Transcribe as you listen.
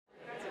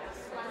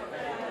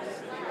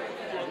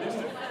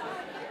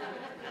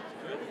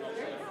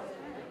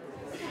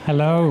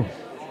Hello.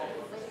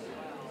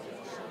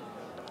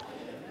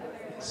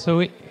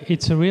 So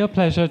it's a real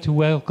pleasure to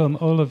welcome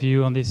all of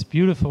you on this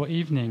beautiful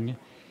evening.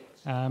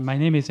 My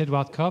name is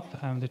Edward Kopp.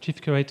 I'm the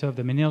Chief Curator of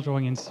the Menil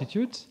Drawing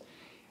Institute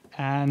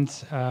and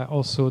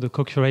also the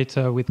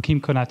co-curator with Kim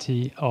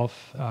Konati of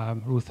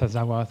Ruth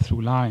Asawa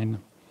Through Line.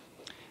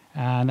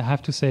 And I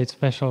have to say it's a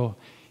special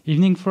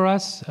evening for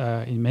us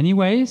in many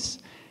ways.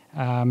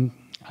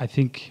 I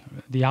think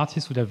the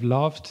artist would have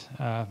loved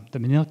the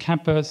Menil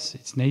campus,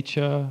 its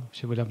nature.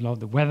 She would have loved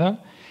the weather.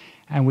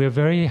 And we're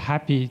very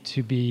happy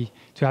to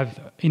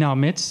have in our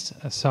midst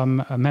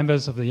some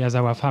members of the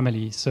Asawa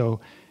family.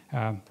 So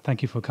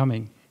thank you for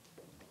coming.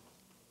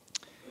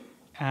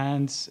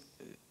 And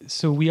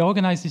so we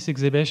organized this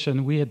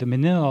exhibition, we at the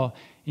Menil,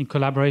 in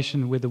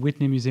collaboration with the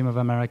Whitney Museum of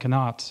American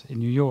Art in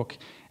New York.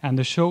 And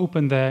the show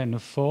opened there in the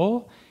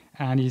fall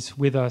and is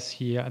with us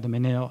here at the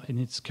Menil in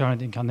its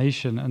current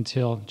incarnation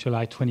until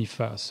July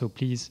 21st. So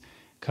please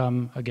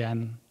come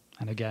again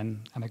and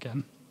again and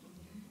again.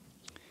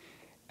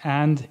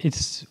 And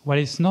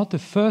it's not the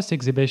first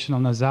exhibition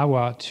on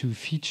Asawa to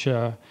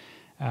feature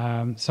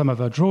some of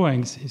her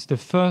drawings. It's the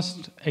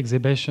first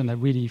exhibition that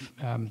really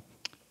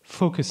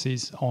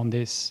focuses on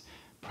this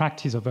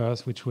practice of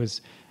hers, which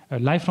was a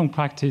lifelong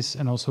practice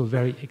and also a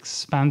very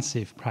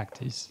expansive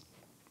practice.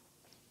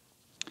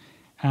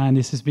 And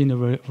this has been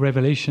a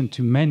revelation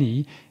to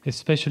many,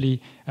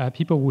 especially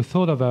people who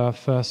thought of her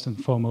first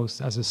and foremost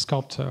as a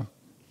sculptor.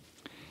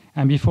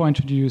 And before I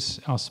introduce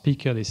our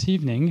speaker this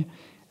evening,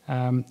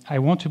 I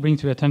want to bring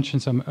to your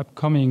attention some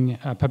upcoming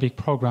public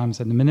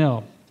programs at the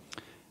Menil.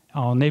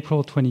 On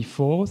April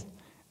 24th,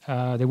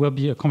 there will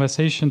be a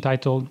conversation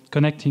titled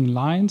Connecting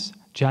Lines,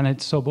 Janet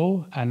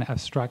Sobel and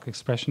Abstract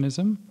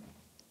Expressionism.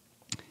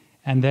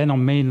 And then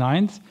on May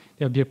 9th,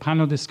 there will be a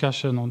panel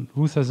discussion on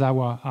Ruth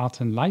Asawa,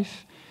 Art and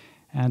Life.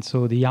 And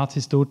so the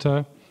artist's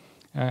daughter,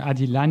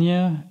 Adi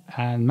Lanier,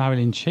 and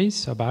Marilyn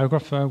Chase, a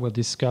biographer, will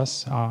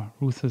discuss how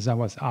Ruth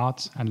Asawa's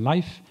art and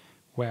life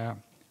were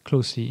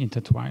closely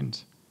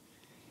intertwined.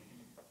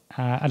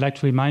 I'd like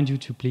to remind you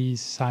to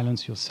please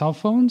silence your cell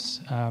phones.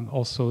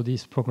 Also,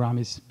 this program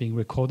is being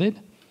recorded,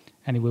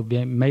 and it will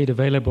be made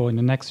available in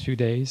the next few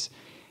days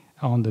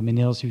on the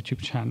Menil's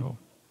YouTube channel.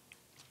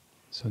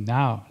 So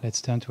now,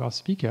 let's turn to our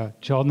speaker,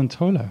 Jordan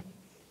Troeller.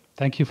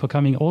 Thank you for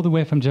coming all the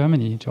way from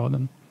Germany,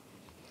 Jordan.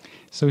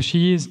 So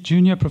she is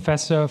Junior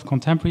Professor of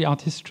Contemporary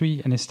Art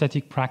History and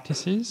Aesthetic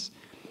Practices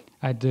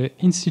at the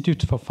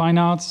Institute for Fine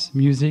Arts,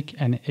 Music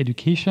and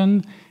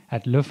Education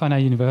at Leuphana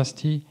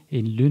University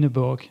in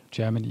Lüneburg,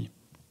 Germany.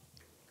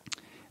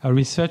 Her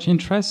research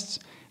interests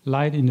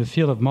lie in the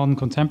field of modern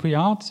contemporary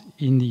art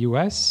in the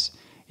US,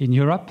 in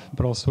Europe,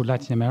 but also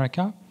Latin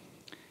America,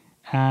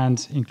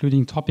 and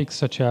including topics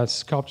such as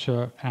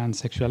sculpture and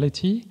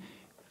sexuality,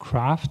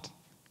 craft,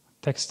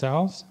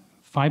 textiles,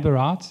 fiber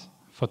art,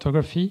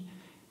 photography,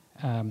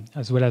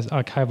 as well as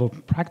archival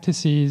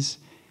practices,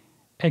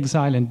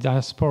 exile and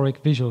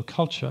diasporic visual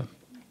culture.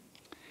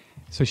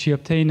 So she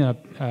obtained a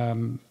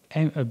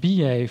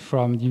BA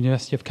from the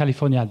University of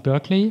California at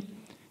Berkeley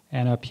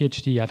and a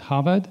PhD at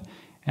Harvard,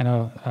 and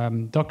her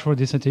doctoral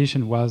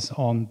dissertation was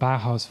on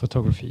Bauhaus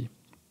photography.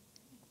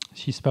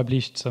 She's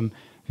published some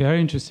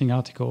very interesting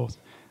articles,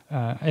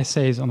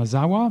 essays on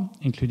Asawa,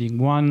 including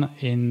one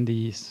in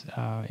these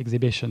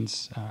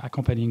exhibition's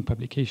accompanying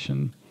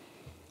publication.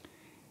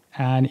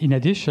 And in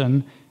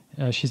addition,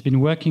 she's been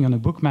working on a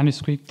book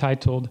manuscript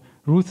titled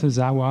Ruth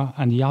Asawa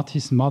and the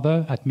Artist's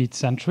Mother at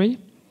Mid-Century.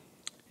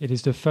 It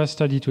is the first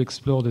study to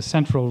explore the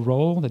central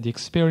role that the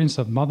experience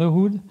of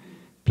motherhood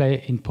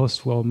play in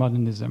post-war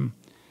modernism.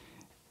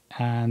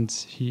 And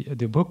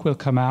the book will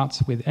come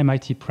out with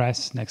MIT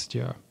Press next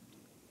year.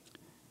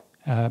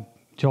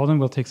 Jordan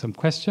will take some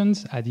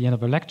questions at the end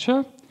of a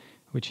lecture,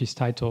 which is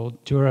titled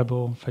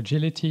Durable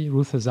Fragility,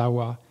 Ruth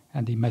Asawa,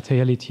 and the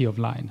Materiality of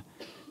Line.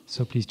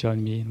 So please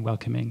join me in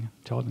welcoming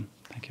Jordan.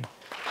 Thank you.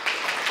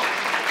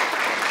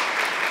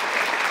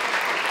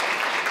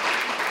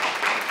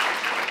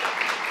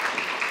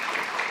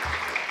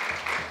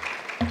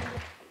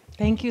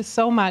 Thank you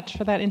so much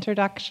for that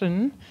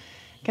introduction.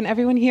 Can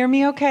everyone hear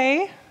me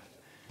okay?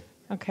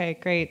 Okay,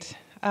 great.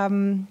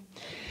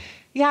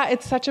 Yeah,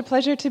 it's such a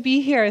pleasure to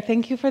be here.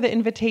 Thank you for the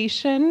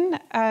invitation,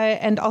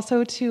 and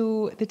also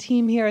to the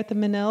team here at the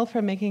Menil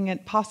for making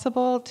it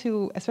possible,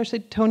 to especially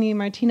Tony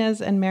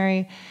Martinez and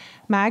Mary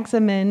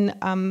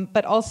Magzamin,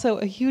 but also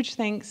a huge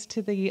thanks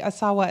to the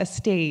Asawa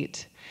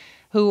estate,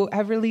 who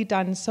have really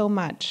done so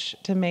much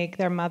to make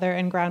their mother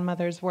and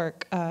grandmother's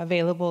work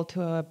available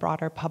to a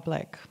broader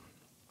public.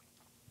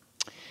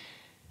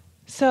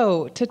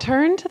 So, to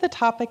turn to the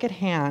topic at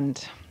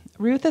hand,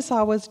 Ruth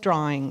Asawa's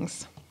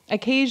drawings,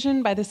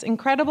 occasioned by this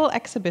incredible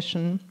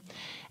exhibition,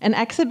 an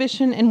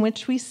exhibition in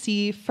which we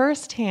see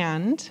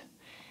firsthand,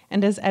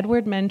 and as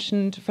Edward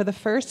mentioned, for the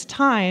first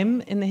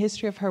time in the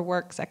history of her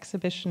works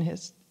exhibition,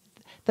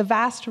 the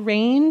vast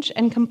range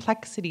and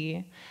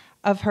complexity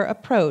of her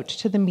approach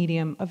to the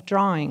medium of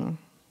drawing.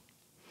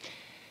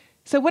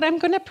 So what I'm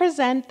going to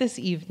present this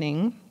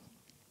evening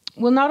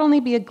will not only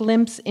be a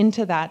glimpse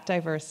into that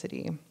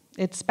diversity,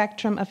 its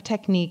spectrum of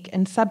technique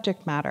and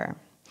subject matter.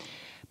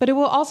 But it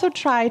will also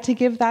try to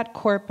give that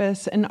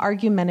corpus an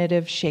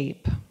argumentative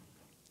shape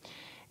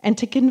and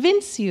to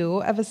convince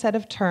you of a set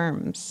of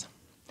terms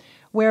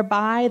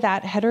whereby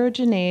that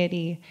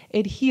heterogeneity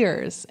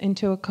adheres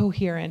into a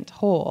coherent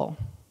whole.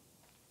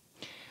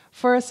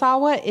 For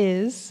Asawa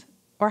is,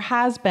 or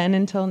has been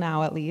until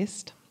now at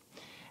least,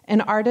 an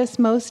artist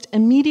most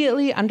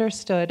immediately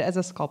understood as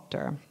a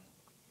sculptor,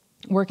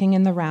 working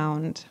in the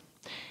round.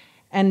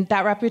 And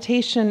that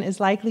reputation is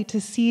likely to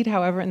cede,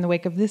 however, in the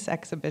wake of this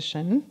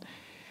exhibition.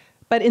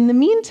 But in the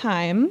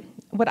meantime,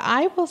 what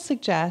I will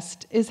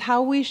suggest is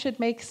how we should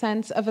make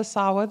sense of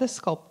Asawa the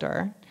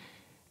sculptor,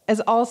 as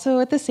also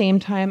at the same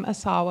time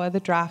Asawa the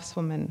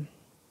draftswoman.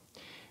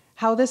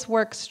 How this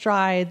work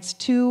strides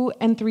 2-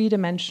 and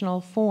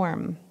 3-dimensional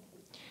form,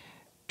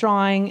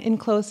 drawing in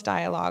close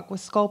dialogue with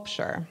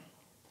sculpture,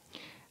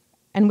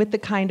 and with the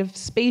kind of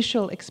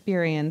spatial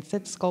experience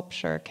that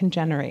sculpture can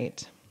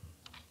generate.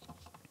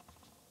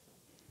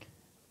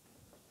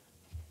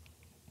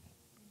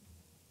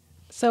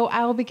 So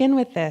I'll begin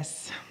with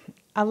this,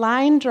 a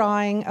line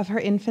drawing of her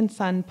infant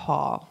son,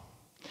 Paul,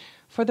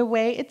 for the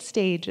way it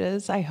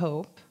stages, I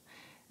hope,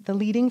 the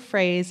leading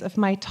phrase of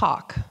my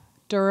talk,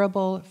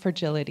 durable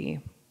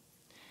fragility,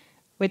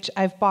 which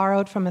I've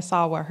borrowed from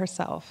Asawa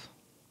herself.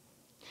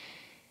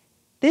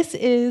 This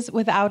is,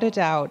 without a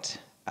doubt,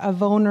 a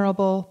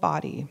vulnerable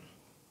body.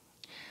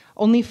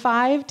 Only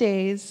 5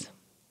 days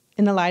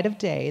in the light of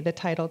day, the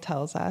title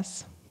tells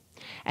us,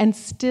 and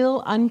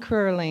still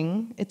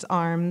uncurling its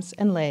arms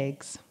and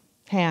legs,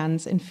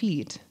 hands and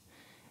feet,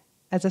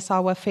 as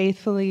Asawa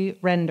faithfully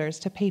renders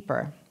to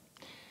paper,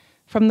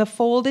 from the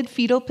folded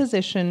fetal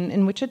position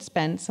in which it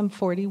spent some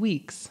 40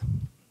 weeks.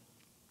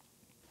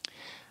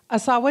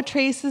 Asawa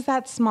traces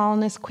that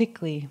smallness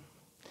quickly,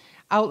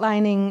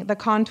 outlining the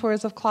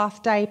contours of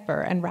cloth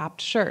diaper and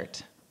wrapped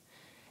shirt,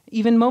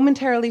 even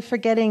momentarily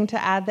forgetting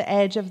to add the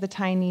edge of the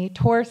tiny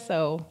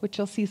torso, which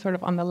you'll see sort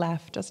of on the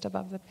left, just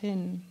above the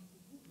pin.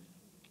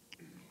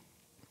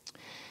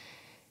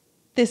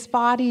 This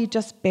body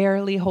just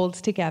barely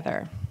holds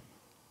together.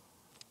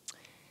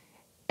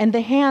 And the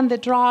hand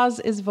that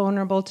draws is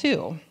vulnerable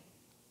too.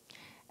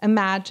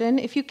 Imagine,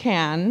 if you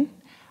can,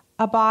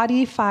 a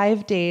body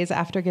 5 days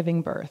after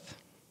giving birth.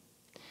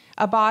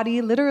 A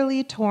body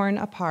literally torn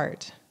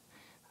apart,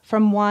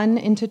 from 1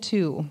 into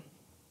 2,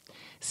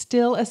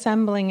 still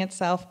assembling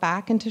itself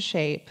back into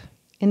shape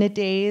in a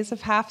daze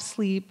of half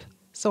sleep,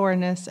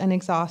 soreness, and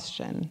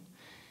exhaustion,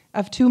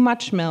 of too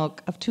much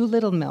milk, of too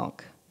little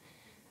milk,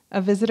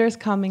 of visitors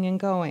coming and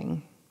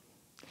going.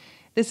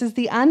 This is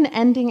the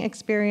unending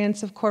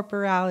experience of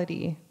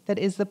corporality that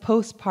is the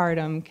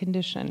postpartum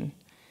condition.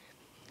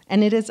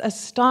 And it is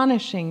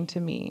astonishing to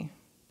me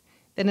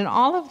that in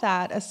all of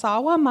that,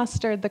 Asawa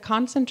mustered the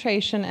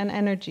concentration and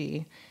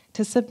energy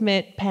to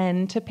submit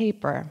pen to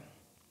paper,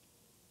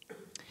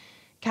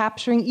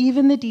 capturing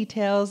even the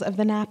details of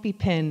the nappy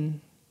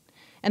pin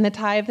and the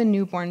tie of the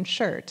newborn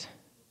shirt,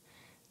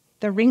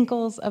 the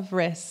wrinkles of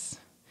wrists,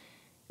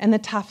 and the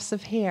tufts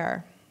of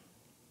hair.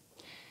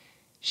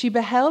 She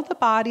beheld the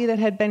body that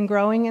had been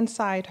growing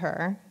inside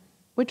her,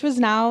 which was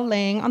now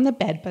laying on the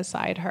bed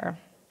beside her.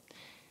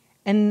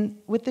 And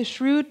with the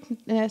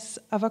shrewdness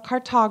of a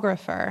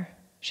cartographer,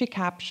 she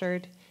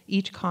captured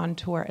each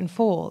contour and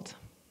fold.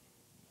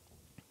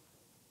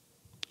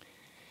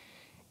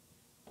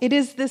 It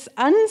is this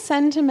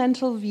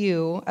unsentimental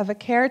view of a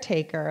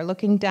caretaker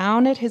looking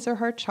down at his or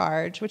her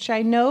charge, which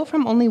I know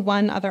from only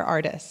one other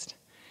artist,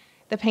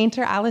 the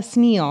painter Alice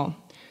Neel,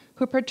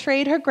 who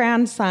portrayed her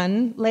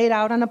grandson laid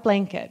out on a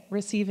blanket,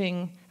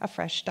 receiving a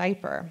fresh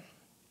diaper.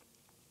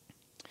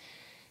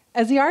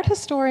 As the art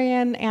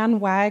historian Anne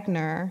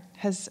Wagner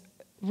has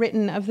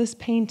written of this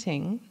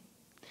painting,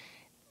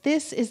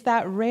 this is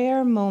that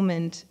rare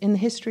moment in the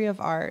history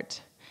of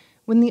art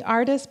when the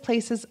artist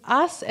places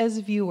us as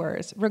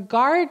viewers,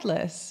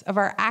 regardless of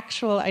our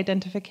actual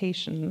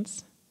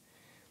identifications,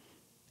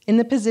 in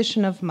the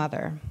position of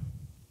mother.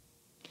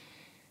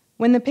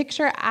 When the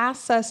picture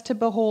asks us to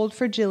behold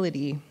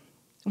fragility,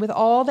 with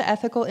all the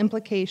ethical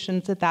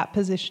implications that that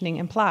positioning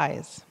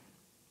implies.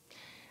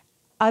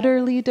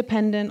 Utterly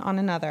dependent on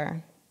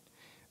another,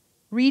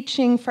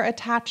 reaching for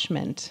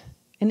attachment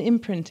and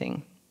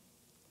imprinting,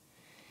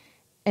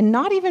 and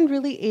not even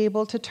really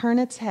able to turn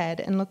its head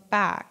and look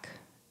back.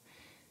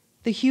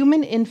 The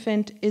human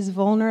infant is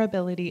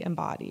vulnerability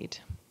embodied.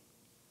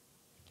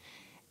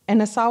 And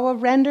Asawa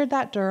rendered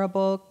that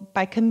durable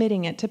by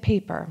committing it to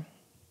paper.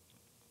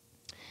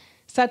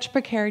 Such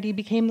precarity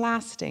became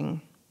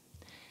lasting,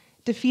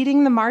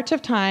 defeating the march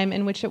of time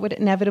in which it would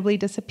inevitably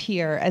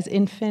disappear as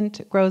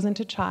infant grows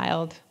into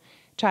child,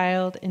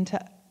 child into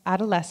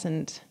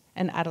adolescent,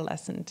 and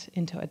adolescent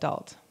into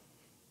adult.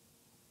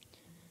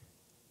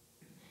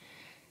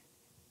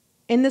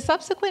 In the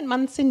subsequent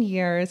months and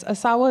years,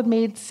 Asawa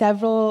made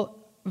several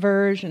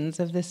versions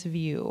of this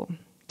view,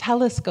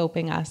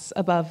 telescoping us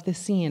above the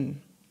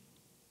scene.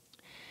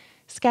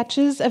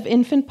 Sketches of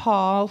infant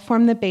Paul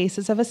form the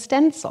basis of a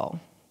stencil,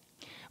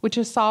 which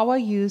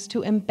Asawa used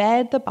to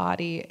embed the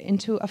body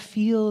into a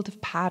field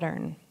of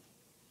pattern.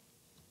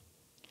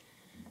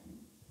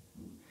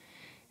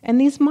 And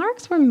these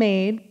marks were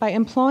made by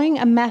employing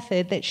a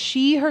method that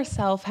she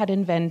herself had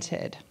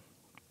invented: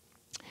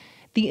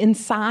 the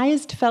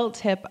incised felt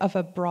tip of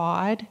a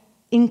broad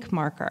ink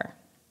marker,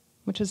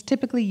 which was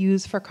typically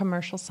used for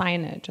commercial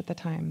signage at the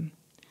time.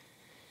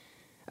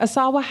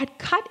 Asawa had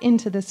cut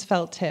into this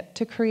felt tip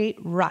to create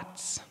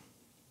ruts,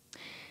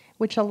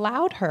 which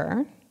allowed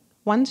her,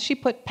 once she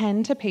put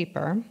pen to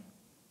paper,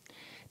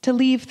 to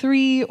leave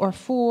 3 or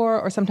 4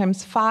 or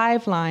sometimes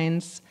 5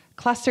 lines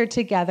clustered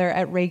together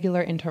at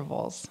regular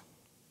intervals.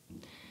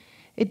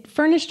 It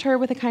furnished her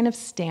with a kind of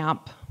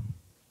stamp,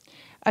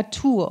 a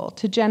tool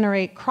to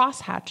generate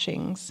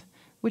cross-hatchings,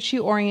 which she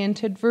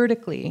oriented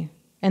vertically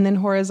and then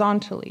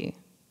horizontally,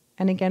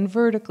 and again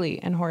vertically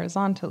and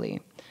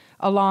horizontally,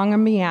 along a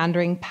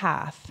meandering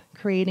path,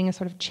 creating a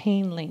sort of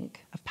chain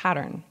link of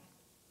pattern.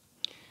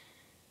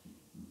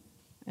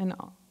 And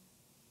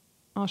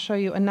I'll show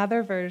you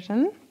another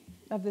version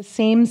of the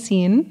same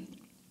scene,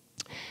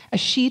 a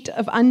sheet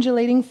of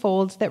undulating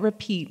folds that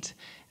repeat,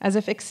 as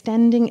if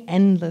extending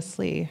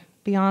endlessly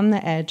beyond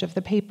the edge of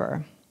the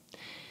paper.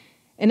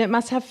 And it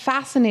must have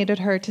fascinated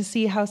her to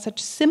see how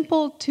such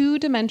simple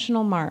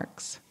two-dimensional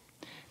marks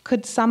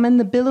could summon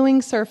the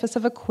billowing surface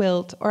of a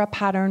quilt or a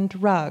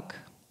patterned rug,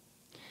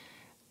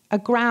 a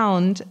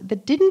ground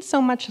that didn't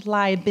so much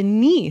lie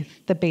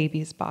beneath the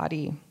baby's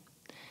body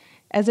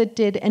as it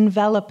did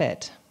envelop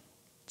it,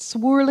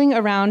 swirling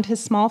around his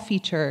small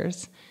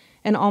features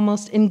and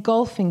almost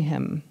engulfing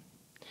him,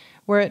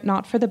 were it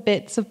not for the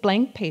bits of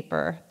blank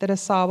paper that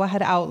Asawa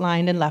had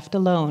outlined and left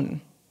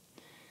alone.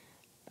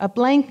 A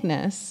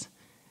blankness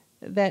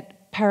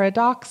that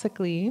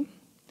paradoxically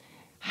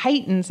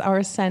heightens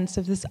our sense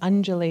of this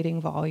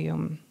undulating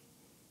volume.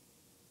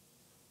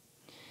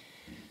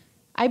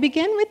 I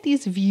begin with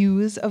these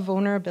views of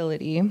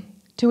vulnerability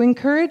to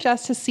encourage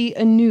us to see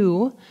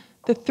anew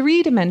the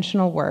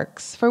three-dimensional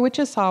works for which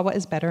Asawa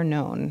is better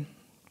known.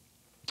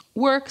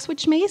 Works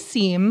which may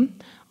seem,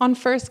 on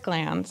first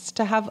glance,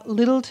 to have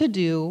little to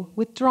do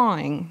with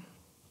drawing.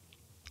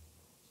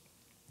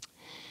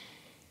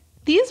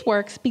 These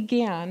works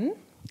began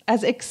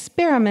as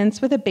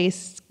experiments with a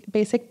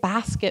basic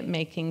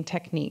basket-making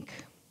technique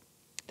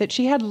that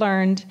she had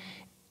learned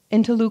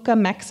in Toluca,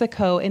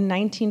 Mexico in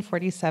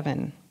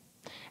 1947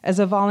 as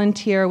a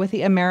volunteer with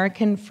the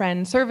American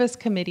Friend Service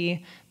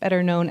Committee,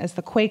 better known as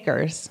the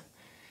Quakers,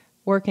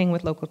 working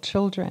with local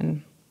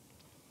children.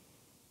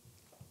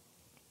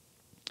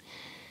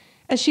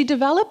 As she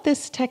developed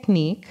this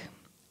technique,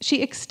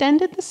 she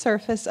extended the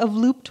surface of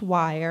looped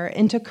wire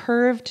into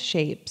curved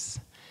shapes,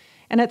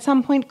 and at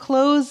some point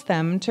closed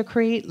them to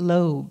create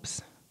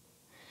lobes,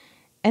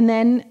 and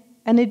then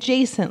an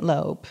adjacent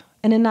lobe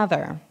and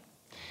another,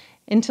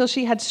 until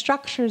she had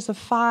structures of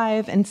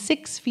 5 and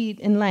 6 feet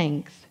in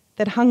length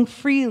that hung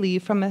freely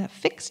from a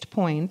fixed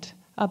point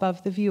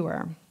above the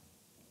viewer.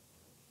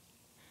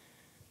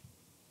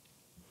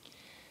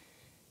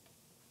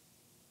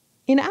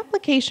 In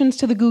applications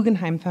to the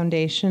Guggenheim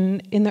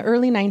Foundation in the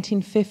early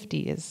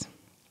 1950s,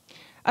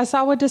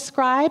 Asawa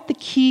described the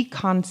key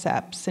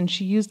concepts, and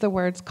she used the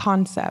words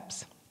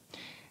concepts,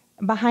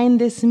 behind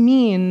this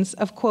means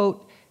of,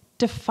 quote,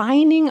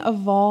 defining a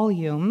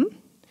volume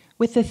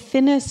with the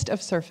thinnest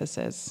of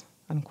surfaces,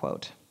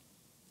 unquote.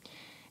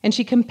 And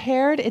she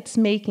compared its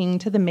making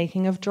to the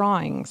making of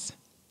drawings,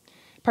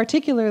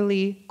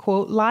 particularly,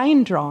 quote,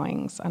 line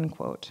drawings,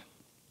 unquote.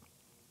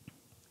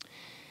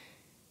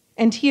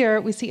 And here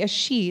we see a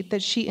sheet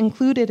that she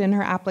included in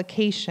her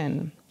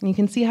application. And you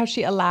can see how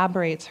she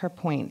elaborates her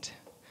point.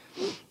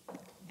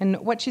 And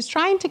what she's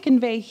trying to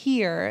convey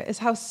here is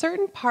how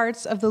certain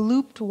parts of the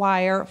looped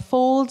wire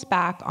fold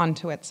back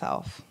onto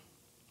itself,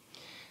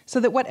 so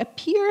that what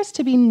appears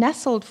to be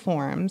nestled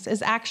forms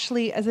is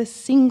actually as a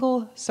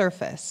single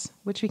surface,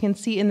 which we can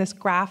see in this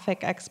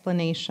graphic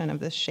explanation of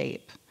this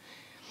shape.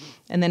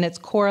 And then its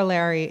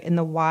corollary in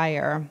the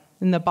wire,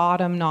 in the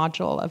bottom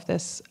nodule of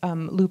this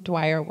looped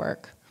wire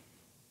work.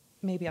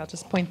 Maybe I'll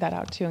just point that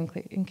out too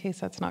in case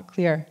that's not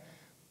clear.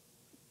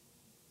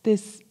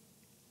 This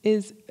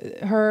is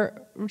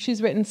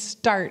she's written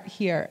start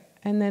here,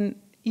 and then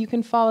you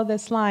can follow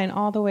this line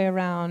all the way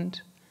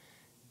around,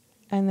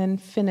 and then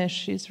finish,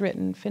 she's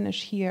written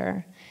finish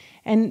here.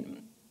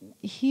 And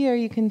here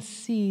you can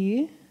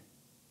see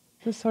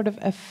the sort of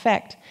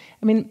effect.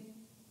 I mean,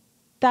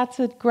 that's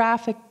a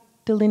graphic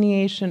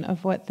delineation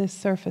of what this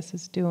surface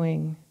is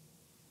doing,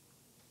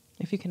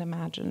 if you can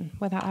imagine,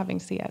 without having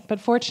to see it. But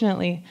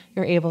fortunately,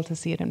 you're able to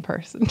see it in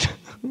person.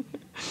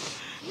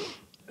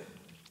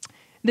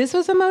 This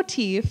was a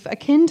motif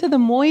akin to the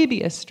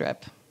Moebius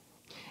strip,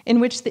 in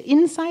which the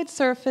inside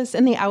surface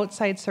and the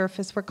outside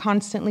surface were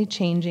constantly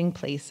changing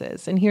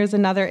places. And here's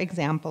another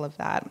example of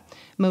that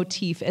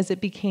motif as it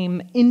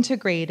became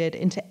integrated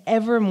into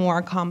ever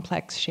more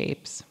complex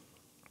shapes.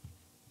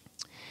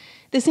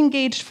 This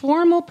engaged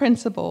formal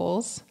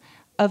principles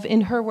of,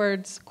 in her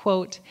words,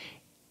 quote,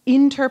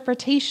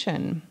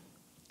 interpretation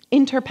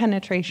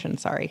interpenetration,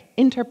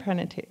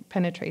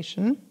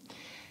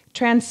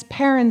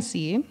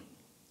 transparency,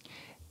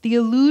 the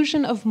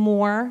illusion of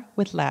more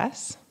with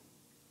less,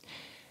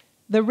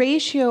 the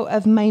ratio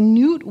of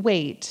minute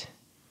weight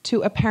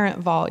to apparent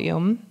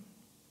volume,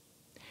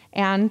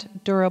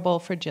 and durable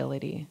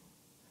fragility,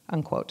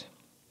 unquote.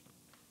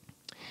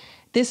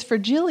 This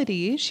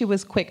fragility, she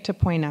was quick to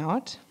point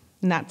out,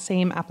 in that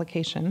same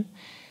application,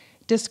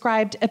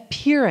 described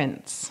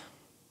appearance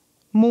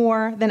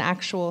more than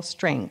actual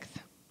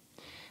strength.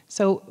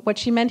 So what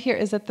she meant here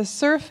is that the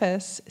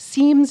surface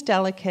seems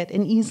delicate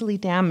and easily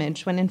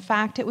damaged when in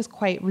fact it was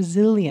quite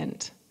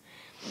resilient.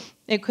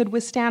 It could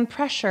withstand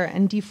pressure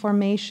and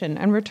deformation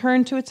and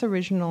return to its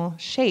original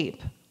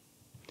shape.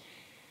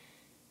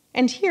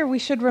 And here we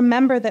should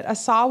remember that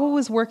Asawa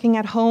was working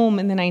at home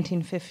in the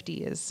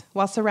 1950s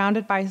while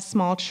surrounded by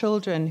small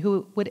children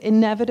who would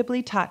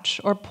inevitably touch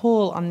or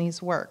pull on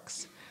these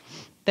works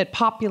that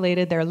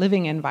populated their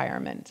living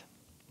environment.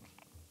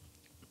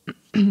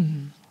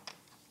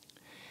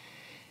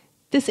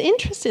 This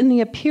interest in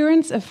the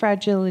appearance of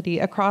fragility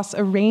across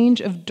a range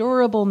of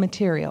durable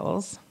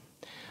materials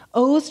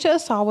owes to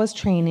Asawa's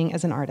training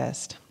as an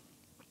artist.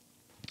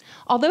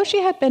 Although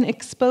she had been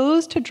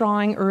exposed to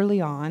drawing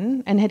early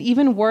on and had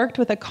even worked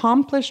with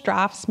accomplished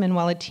draftsmen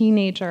while a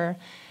teenager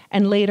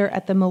and later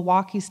at the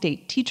Milwaukee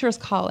State Teachers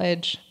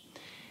College,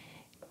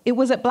 it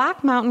was at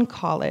Black Mountain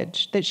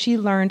College that she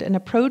learned an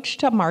approach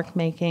to mark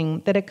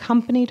making that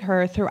accompanied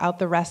her throughout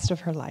the rest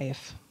of her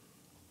life.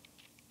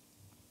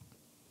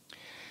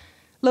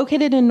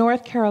 Located in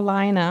North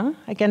Carolina,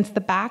 against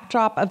the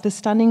backdrop of the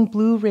stunning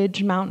Blue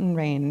Ridge mountain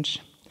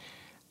range,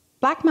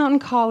 Black Mountain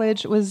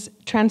College was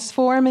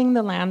transforming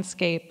the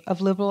landscape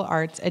of liberal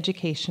arts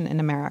education in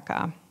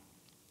America.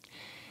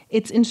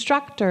 Its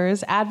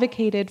instructors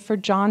advocated for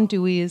John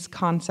Dewey's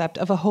concept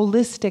of a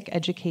holistic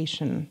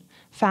education,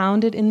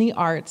 founded in the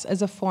arts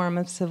as a form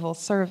of civil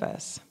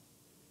service.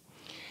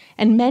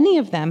 And many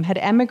of them had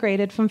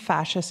emigrated from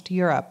fascist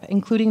Europe,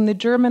 including the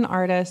German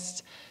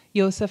artists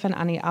Josef and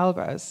Annie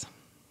Albers.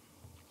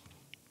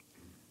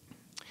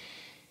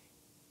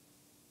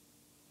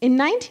 In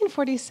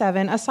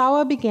 1947,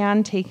 Asawa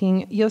began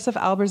taking Josef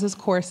Albers'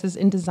 courses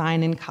in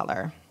design and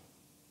color,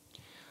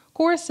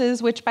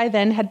 courses which by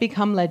then had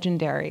become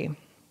legendary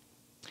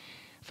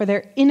for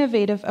their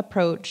innovative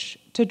approach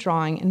to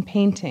drawing and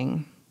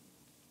painting.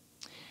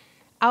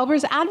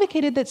 Albers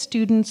advocated that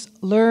students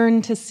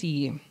learn to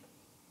see,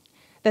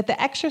 that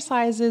the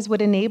exercises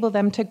would enable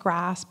them to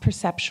grasp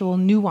perceptual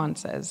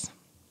nuances.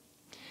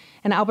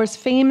 And Albers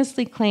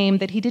famously claimed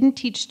that he didn't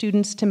teach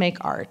students to make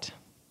art,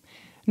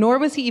 nor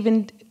was he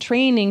even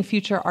training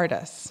future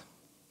artists.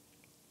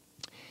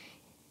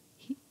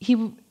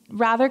 He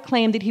rather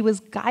claimed that he was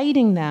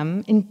guiding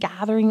them in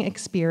gathering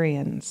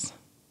experience,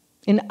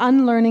 in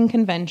unlearning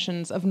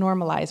conventions of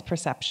normalized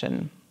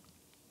perception.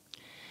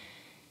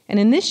 And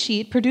in this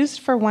sheet,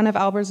 produced for one of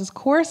Albers'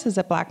 courses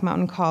at Black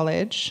Mountain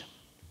College,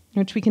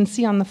 which we can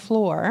see on the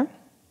floor,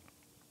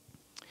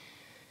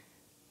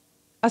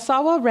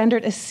 Asawa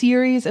rendered a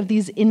series of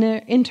these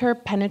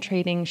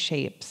interpenetrating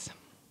shapes.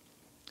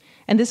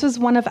 And this was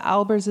one of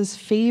Albers'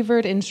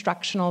 favored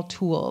instructional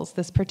tools,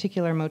 this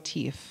particular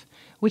motif,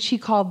 which he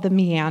called the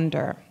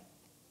meander.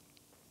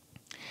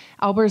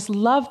 Albers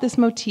loved this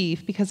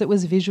motif because it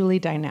was visually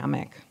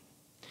dynamic.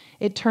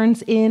 It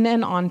turns in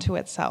and onto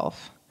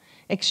itself,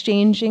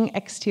 exchanging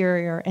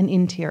exterior and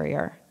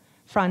interior,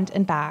 front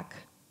and back,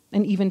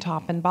 and even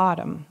top and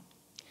bottom.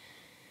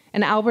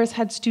 And Albers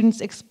had students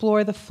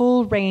explore the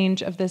full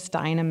range of this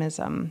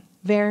dynamism,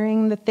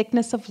 varying the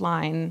thickness of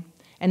line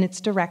and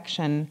its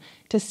direction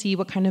to see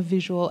what kind of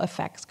visual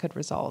effects could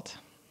result.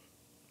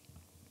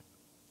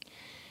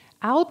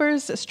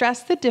 Albers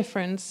stressed the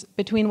difference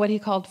between what he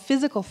called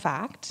physical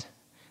fact,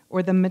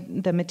 or the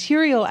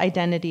material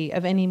identity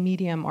of any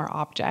medium or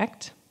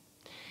object,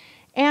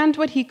 and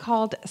what he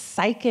called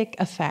psychic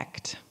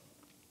effect,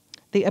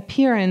 the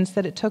appearance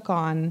that it took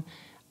on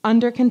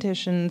under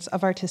conditions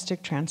of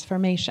artistic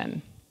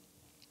transformation.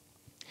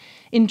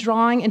 In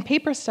drawing and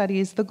paper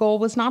studies, the goal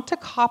was not to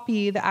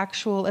copy the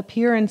actual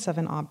appearance of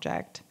an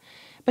object,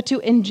 but to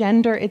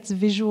engender its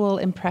visual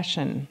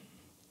impression.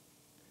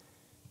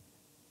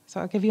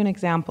 So I'll give you an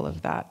example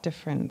of that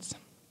difference.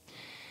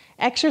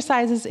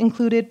 Exercises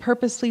included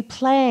purposely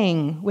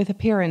playing with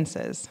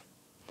appearances,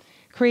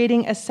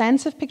 creating a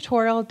sense of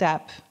pictorial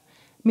depth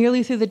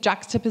merely through the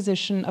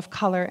juxtaposition of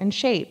color and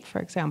shape, for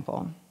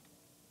example.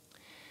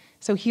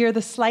 So here,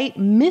 the slight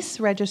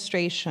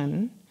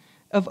misregistration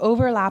of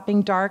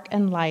overlapping dark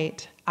and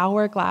light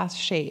hourglass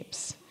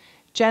shapes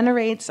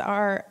generates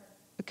our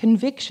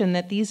conviction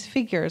that these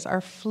figures are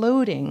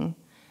floating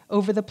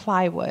over the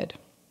plywood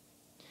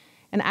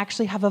and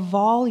actually have a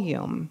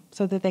volume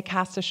so that they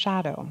cast a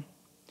shadow,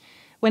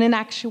 when in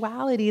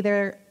actuality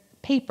they're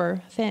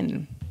paper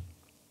thin.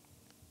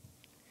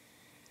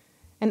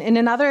 And in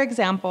another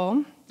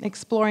example,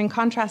 exploring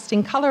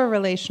contrasting color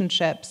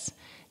relationships,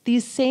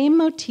 these same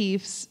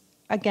motifs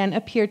again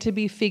appear to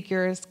be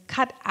figures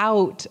cut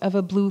out of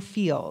a blue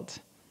field,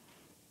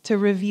 to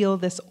reveal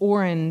this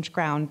orange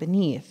ground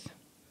beneath.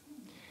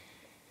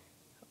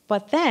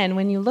 But then,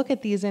 when you look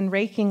at these in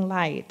raking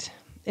light,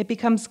 it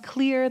becomes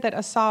clear that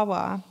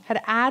Asawa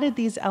had added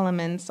these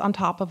elements on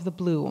top of the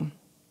blue,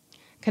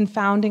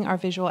 confounding our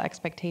visual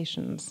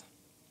expectations.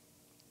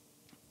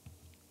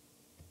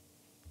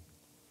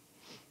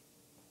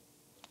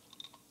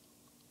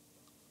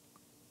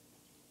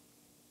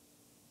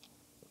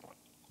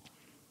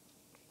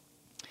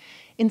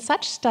 In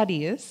such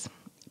studies,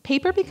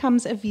 paper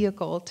becomes a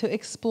vehicle to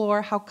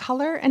explore how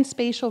color and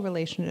spatial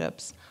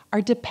relationships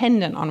are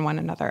dependent on one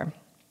another,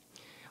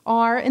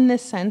 are, in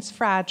this sense,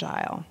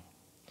 fragile,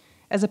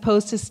 as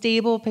opposed to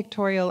stable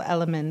pictorial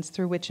elements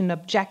through which an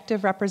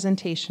objective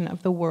representation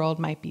of the world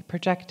might be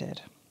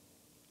projected.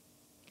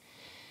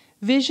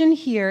 Vision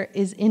here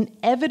is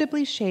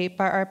inevitably shaped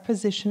by our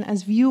position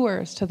as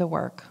viewers to the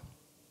work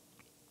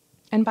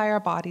and by our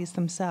bodies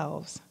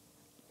themselves.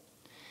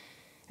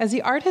 As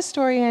the art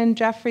historian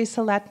Jeffrey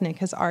Seletnik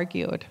has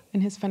argued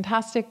in his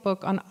fantastic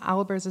book on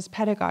Albers's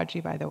pedagogy,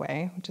 by the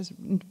way, which is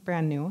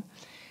brand new,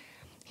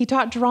 he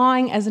taught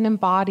drawing as an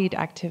embodied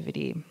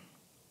activity.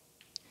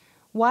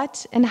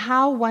 What and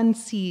how one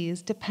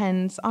sees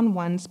depends on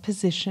one's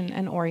position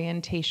and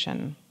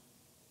orientation.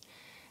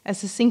 As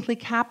succinctly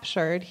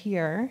captured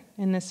here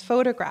in this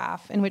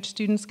photograph, in which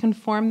students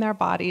conform their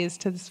bodies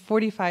to this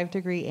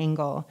 45-degree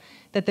angle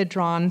that the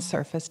drawn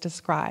surface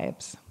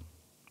describes.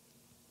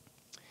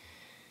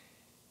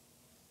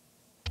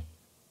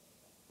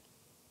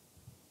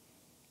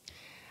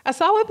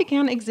 Asawa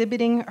began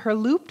exhibiting her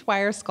looped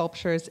wire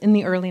sculptures in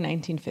the early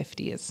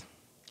 1950s.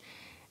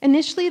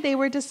 Initially, they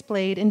were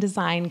displayed in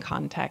design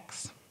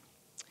contexts.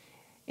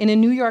 In a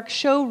New York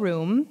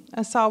showroom,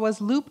 Asawa's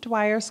looped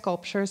wire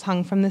sculptures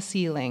hung from the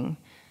ceiling,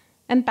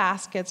 and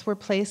baskets were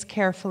placed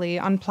carefully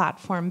on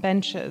platform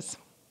benches,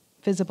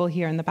 visible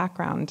here in the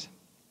background.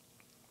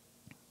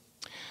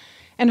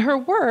 And her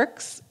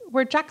works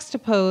were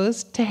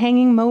juxtaposed to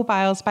hanging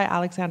mobiles by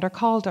Alexander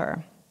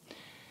Calder,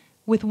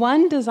 with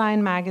one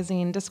design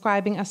magazine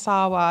describing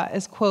Asawa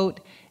as,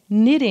 quote,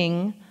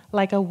 knitting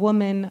like a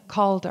woman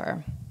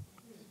Calder,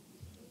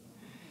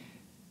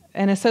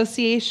 an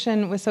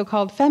association with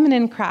so-called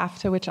feminine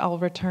craft, to which I'll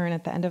return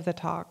at the end of the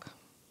talk.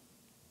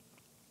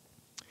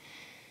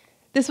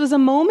 This was a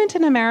moment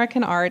in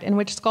American art in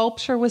which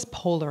sculpture was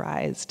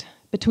polarized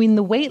between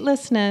the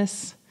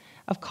weightlessness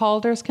of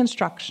Calder's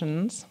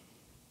constructions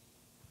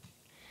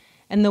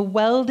and the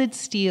welded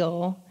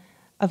steel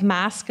of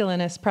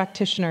masculinist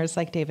practitioners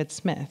like David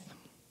Smith.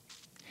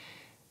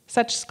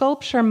 Such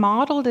sculpture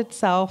modeled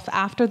itself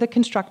after the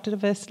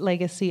constructivist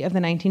legacy of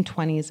the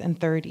 1920s and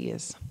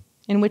 30s,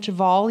 in which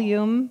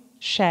volume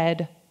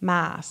shed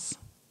mass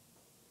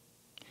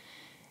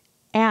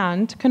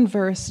and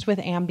conversed with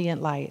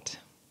ambient light.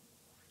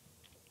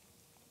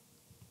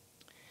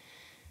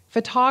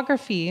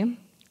 Photography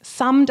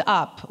summed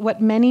up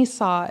what many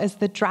saw as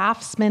the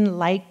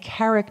draftsman-like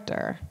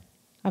character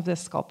of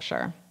this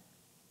sculpture.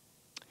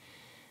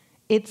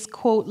 Its,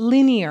 quote,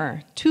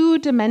 linear,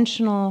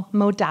 two-dimensional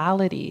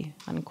modality,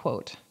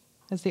 unquote,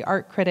 as the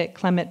art critic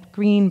Clement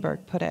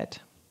Greenberg put it.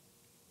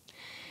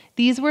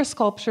 These were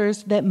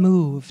sculptures that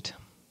moved.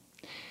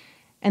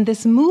 And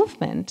this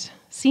movement,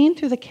 seen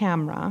through the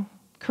camera,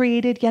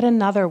 created yet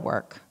another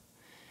work,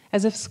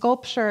 as if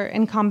sculpture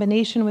in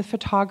combination with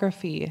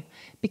photography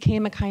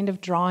became a kind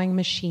of drawing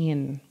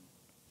machine.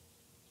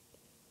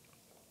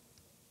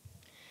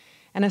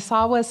 And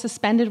Asawa's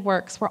suspended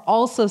works were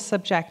also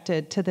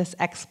subjected to this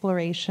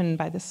exploration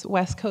by this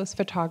West Coast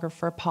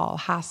photographer, Paul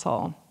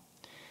Hassel,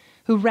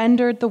 who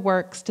rendered the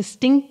work's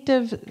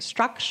distinctive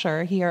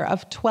structure here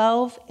of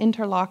 12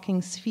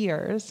 interlocking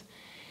spheres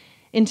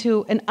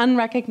into an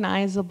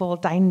unrecognizable,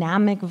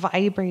 dynamic,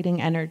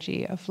 vibrating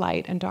energy of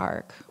light and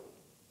dark.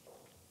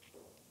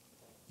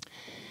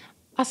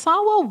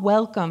 Asawa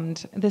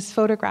welcomed this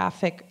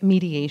photographic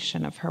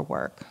mediation of her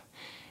work,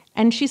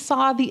 and she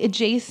saw the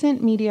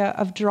adjacent media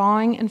of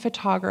drawing and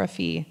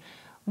photography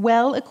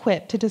well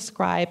equipped to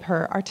describe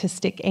her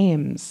artistic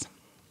aims.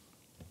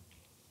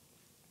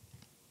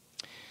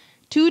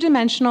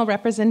 Two-dimensional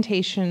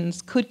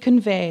representations could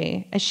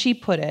convey, as she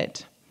put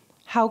it,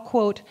 how,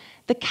 quote,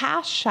 the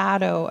cast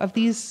shadow of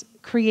these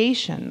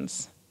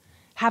creations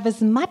have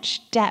as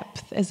much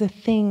depth as a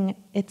thing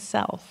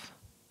itself,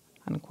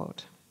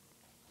 unquote.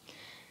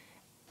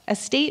 A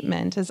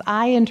statement, as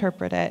I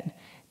interpret it,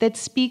 that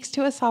speaks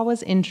to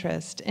Asawa's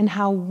interest in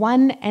how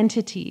one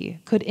entity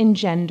could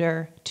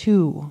engender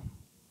two,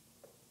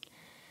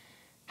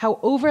 how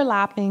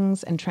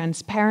overlappings and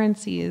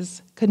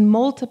transparencies could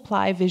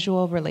multiply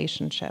visual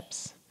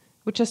relationships,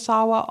 which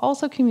Asawa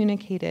also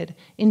communicated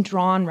in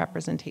drawn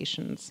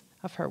representations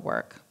of her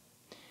work.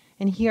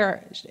 And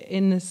here,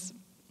 in this,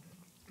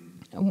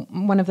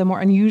 one of the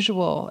more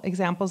unusual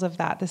examples of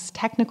that, this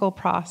technical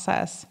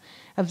process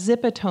of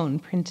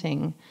zipatone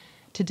printing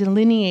to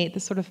delineate the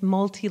sort of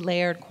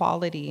multi-layered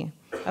quality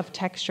of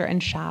texture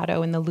and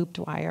shadow in the looped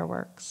wire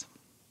works.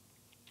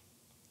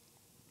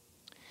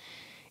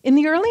 In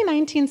the early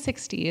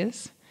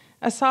 1960s,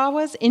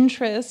 Asawa's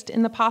interest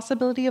in the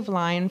possibility of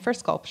line for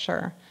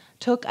sculpture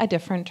took a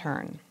different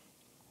turn.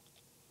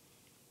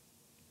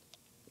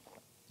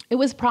 It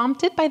was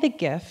prompted by the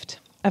gift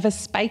of a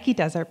spiky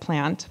desert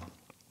plant,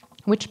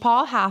 which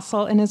Paul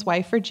Hassel and his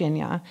wife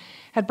Virginia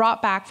had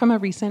brought back from a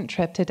recent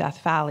trip to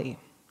Death Valley.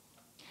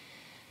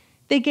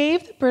 They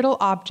gave the brittle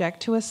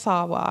object to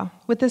Asawa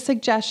with the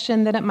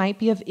suggestion that it might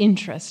be of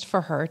interest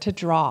for her to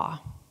draw.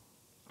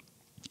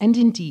 And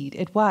indeed,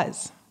 it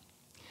was.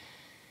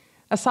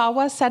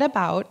 Asawa set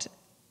about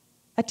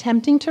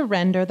attempting to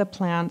render the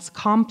plant's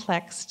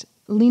complex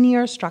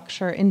linear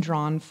structure in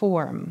drawn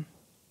form.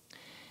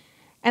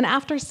 And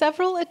after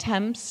several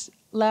attempts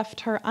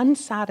left her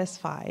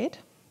unsatisfied,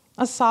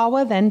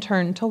 Asawa then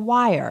turned to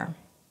wire.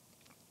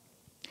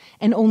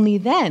 And only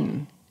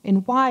then,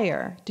 in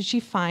wire, did she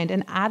find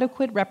an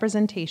adequate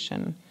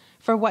representation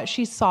for what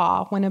she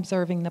saw when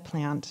observing the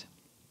plant.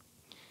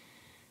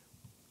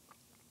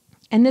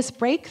 And this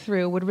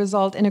breakthrough would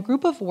result in a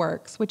group of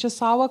works which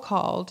Asawa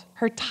called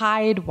her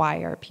tied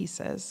wire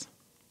pieces.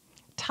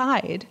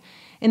 Tied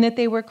in that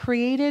they were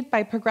created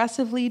by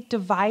progressively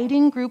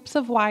dividing groups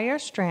of wire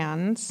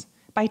strands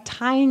by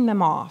tying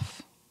them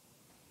off,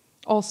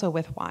 also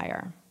with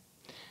wire,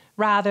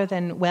 rather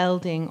than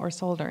welding or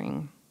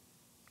soldering.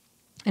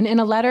 And in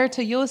a letter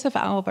to Josef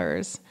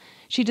Albers,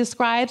 she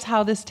describes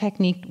how this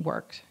technique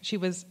worked. She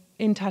was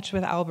in touch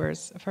with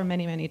Albers for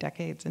many, many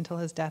decades until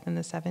his death in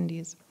the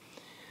 70s.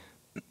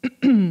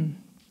 And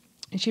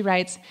she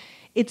writes,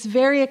 "It's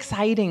very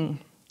exciting.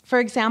 For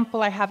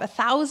example, I have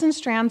 1,000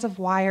 strands of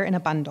wire in a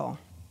bundle.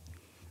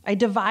 I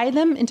divide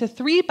them into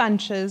 3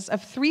 bunches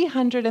of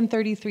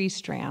 333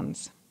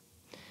 strands.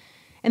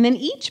 And then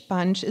each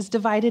bunch is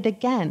divided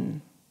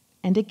again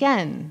and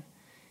again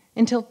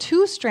until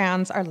 2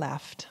 strands are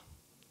left.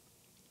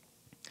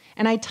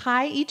 And I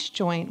tie each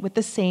joint with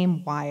the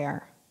same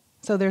wire,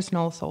 so there's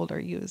no solder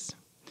used.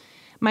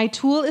 My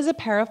tool is a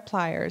pair of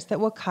pliers that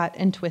will cut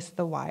and twist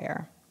the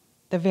wire.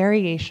 The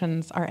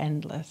variations are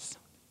endless."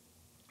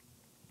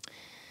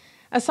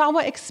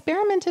 Asawa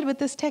experimented with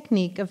this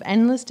technique of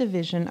endless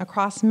division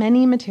across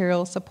many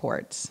material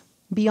supports,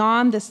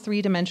 beyond this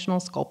 3-dimensional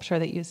sculpture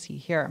that you see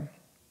here.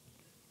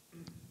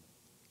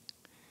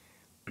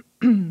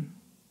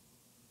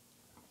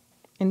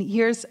 And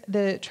here's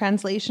the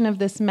translation of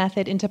this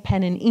method into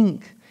pen and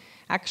ink,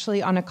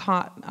 actually on a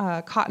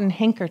cotton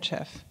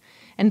handkerchief.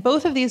 And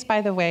both of these,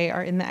 by the way,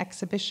 are in the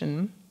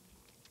exhibition,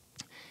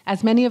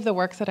 as many of the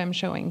works that I'm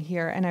showing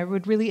here, and I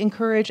would really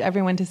encourage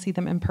everyone to see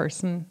them in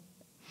person.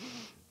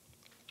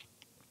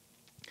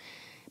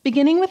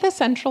 Beginning with a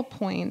central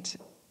point,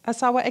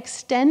 Asawa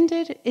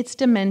extended its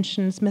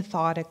dimensions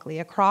methodically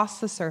across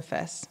the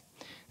surface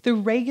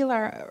through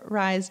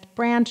regularized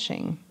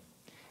branching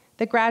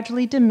that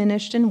gradually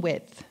diminished in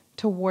width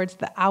towards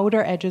the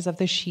outer edges of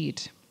the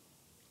sheet,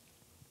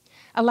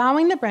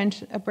 allowing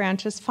the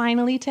branches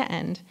finally to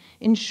end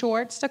in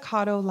short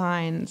staccato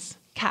lines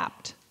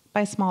capped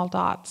by small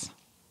dots.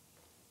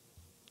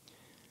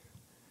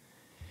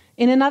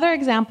 In another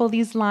example,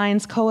 these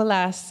lines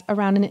coalesce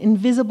around an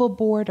invisible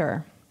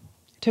border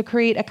to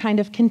create a kind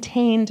of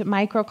contained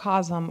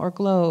microcosm or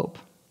globe.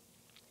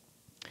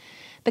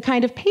 The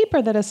kind of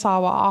paper that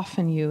Asawa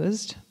often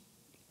used,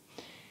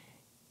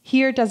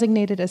 here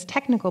designated as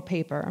technical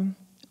paper,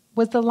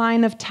 was the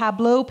line of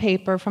tableau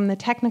paper from the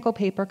Technical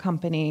Paper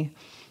Company,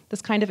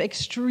 this kind of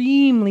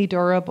extremely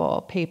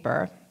durable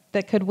paper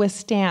that could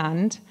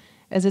withstand,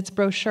 as its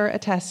brochure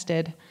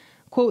attested,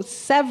 quote,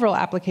 several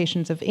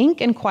applications of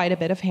ink and quite a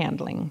bit of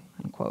handling,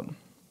 unquote.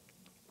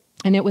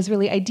 And it was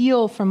really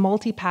ideal for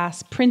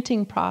multi-pass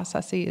printing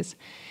processes,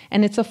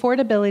 and its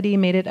affordability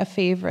made it a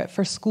favorite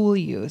for school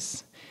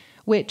use,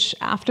 which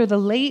after the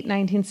late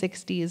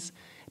 1960s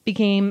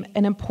became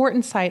an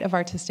important site of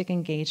artistic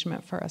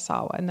engagement for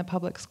Asawa in the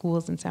public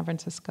schools in San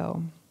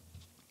Francisco.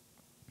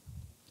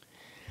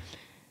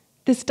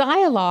 This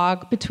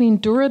dialogue between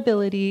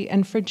durability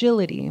and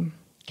fragility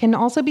can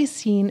also be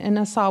seen in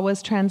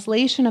Asawa's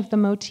translation of the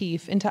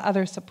motif into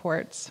other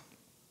supports,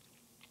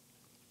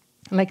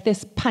 like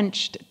this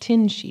punched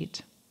tin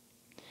sheet.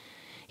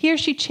 Here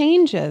she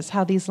changes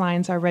how these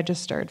lines are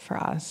registered for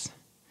us.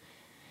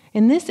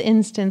 In this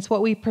instance,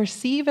 what we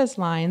perceive as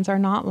lines are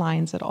not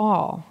lines at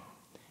all,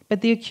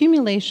 but the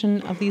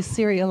accumulation of these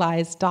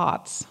serialized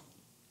dots,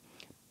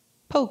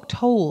 poked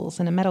holes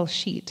in a metal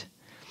sheet,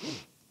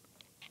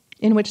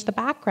 in which the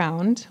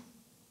background,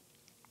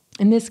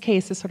 in this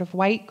case a sort of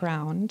white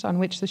ground on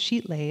which the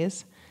sheet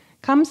lays,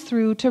 comes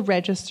through to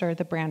register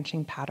the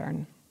branching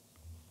pattern.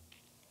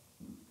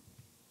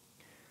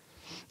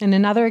 In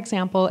another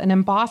example, an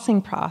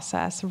embossing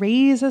process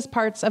raises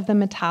parts of the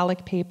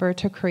metallic paper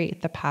to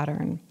create the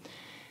pattern,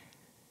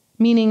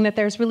 meaning that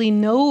there's really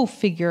no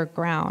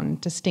figure-ground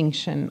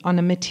distinction on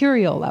a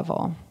material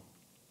level,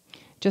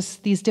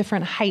 just these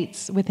different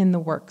heights within the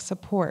work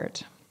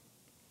support.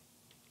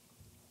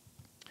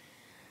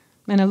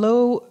 And a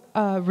low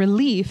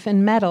relief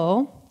in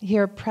metal,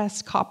 here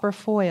pressed copper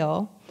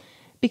foil,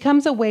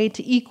 becomes a way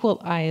to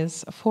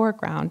equalize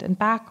foreground and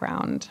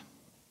background.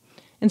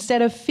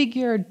 Instead of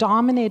figure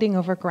dominating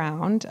over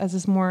ground, as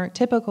is more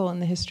typical in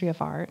the history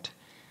of art,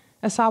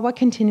 Asawa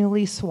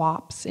continually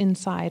swaps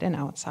inside and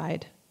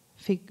outside,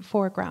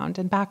 foreground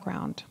and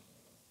background.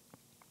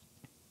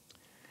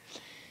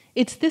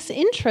 It's this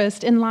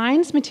interest in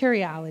line's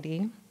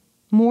materiality,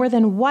 more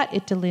than what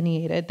it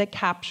delineated, that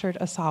captured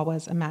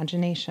Asawa's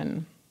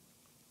imagination.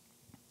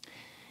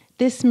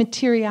 This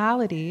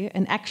materiality,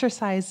 an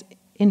exercise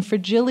in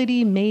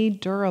fragility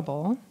made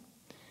durable,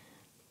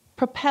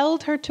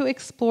 propelled her to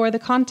explore the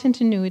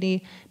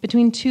continuity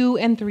between 2-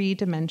 and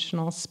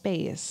 3-dimensional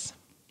space.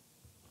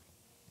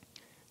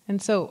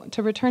 And so,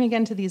 to return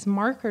again to these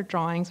marker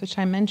drawings, which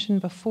I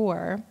mentioned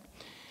before,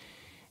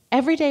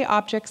 everyday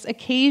objects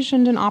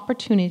occasioned an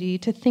opportunity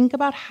to think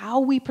about how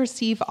we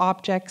perceive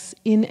objects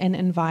in an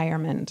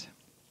environment.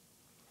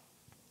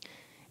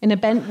 In a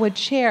bentwood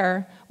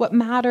chair, what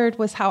mattered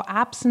was how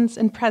absence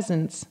and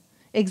presence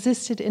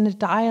existed in a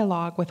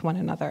dialogue with one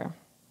another,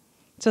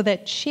 so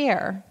that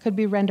chair could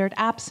be rendered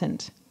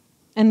absent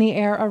and the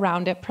air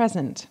around it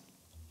present.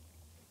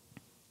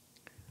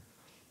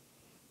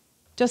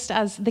 Just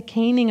as the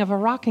caning of a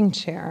rocking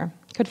chair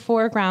could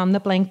foreground the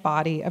blank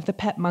body of the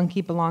pet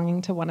monkey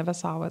belonging to one of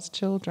Asawa's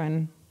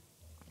children.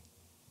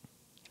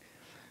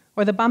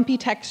 Or the bumpy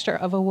texture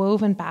of a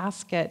woven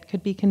basket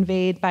could be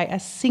conveyed by a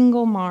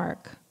single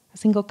mark, a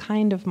single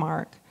kind of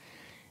mark,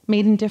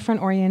 made in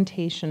different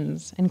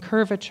orientations and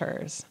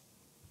curvatures,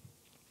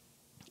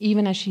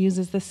 even as she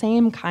uses the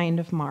same kind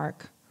of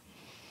mark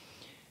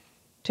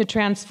to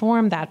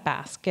transform that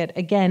basket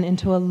again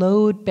into a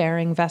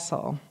load-bearing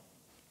vessel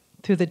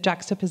through the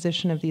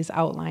juxtaposition of these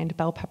outlined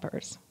bell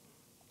peppers.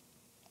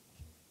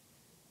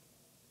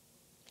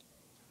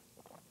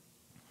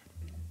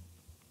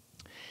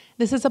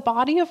 This is a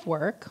body of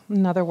work,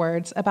 in other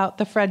words, about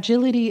the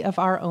fragility of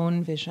our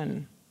own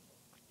vision,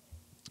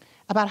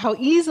 about how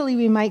easily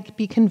we might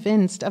be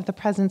convinced of the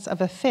presence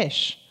of a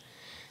fish,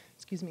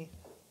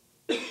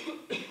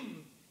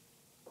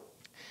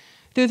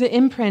 through the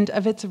imprint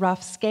of its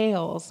rough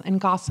scales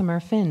and gossamer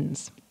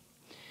fins,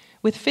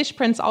 with fish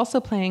prints also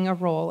playing a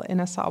role in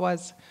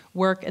Asawa's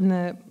work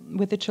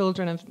with the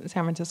children of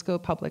San Francisco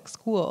public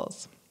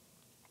schools.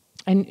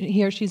 And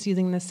here she's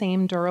using the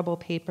same durable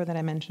paper that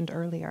I mentioned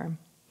earlier.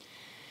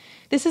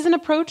 This is an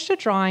approach to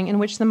drawing in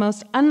which the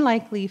most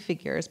unlikely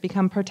figures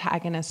become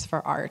protagonists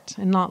for art,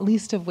 and not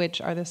least of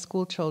which are the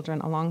school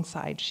children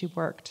alongside she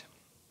worked.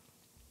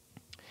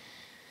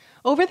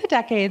 Over the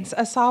decades,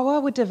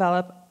 Asawa would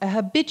develop a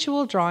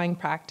habitual drawing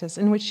practice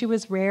in which she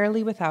was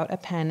rarely without a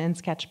pen and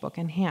sketchbook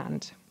in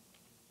hand.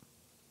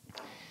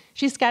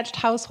 She sketched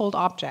household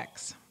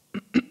objects,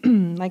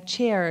 like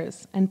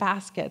chairs and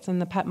baskets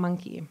and the pet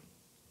monkey.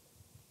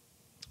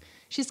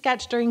 She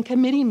sketched during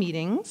committee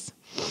meetings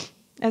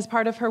as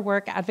part of her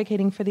work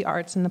advocating for the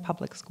arts in the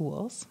public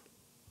schools.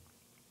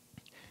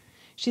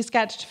 She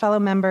sketched fellow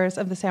members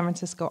of the San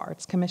Francisco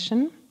Arts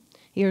Commission.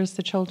 Here's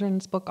the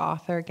children's book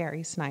author,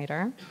 Gary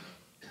Snyder.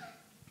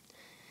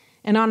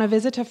 And on a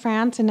visit to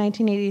France in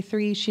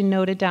 1983, she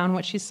noted down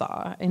what she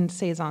saw in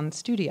Cézanne's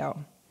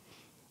studio,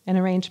 an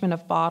arrangement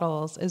of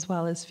bottles as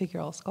well as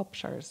figural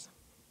sculptures.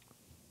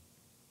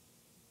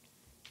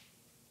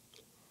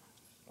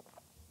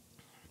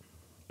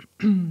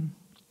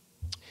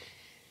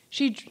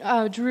 She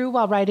drew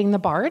while riding the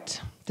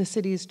BART, the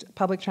city's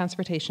public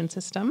transportation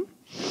system,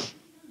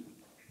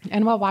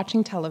 and while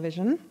watching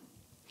television.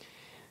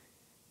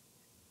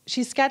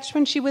 She sketched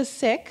when she was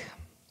sick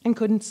and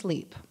couldn't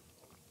sleep.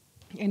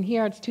 And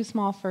here it's too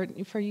small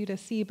for you to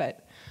see,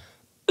 but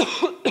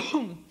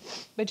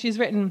but she's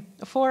written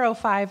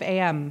 4:05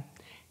 a.m.,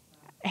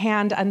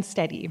 hand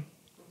unsteady.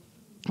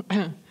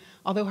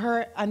 Although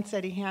her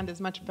unsteady hand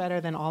is much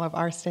better than all of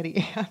our steady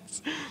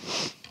hands.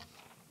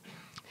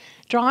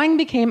 Drawing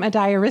became a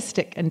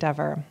diaristic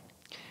endeavor,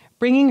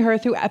 bringing her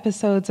through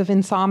episodes of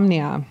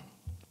insomnia,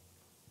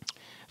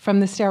 from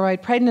the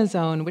steroid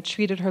prednisone, which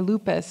treated her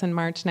lupus in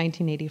March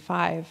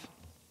 1985.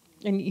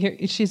 And here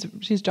she's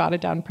jotted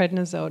down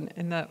prednisone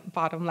in the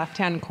bottom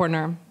left-hand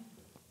corner.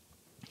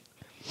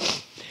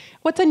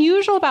 What's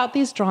unusual about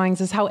these drawings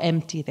is how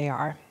empty they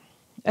are.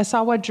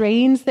 Asawa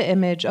drains the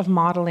image of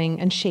modeling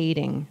and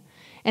shading,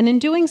 and in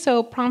doing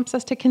so prompts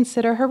us to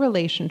consider her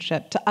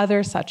relationship to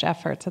other such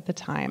efforts at the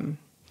time,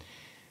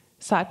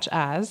 such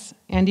as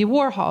Andy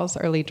Warhol's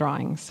early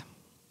drawings.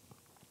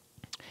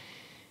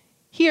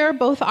 Here,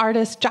 both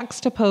artists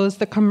juxtapose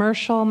the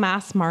commercial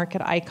mass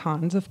market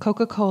icons of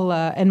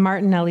Coca-Cola and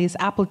Martinelli's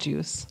apple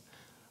juice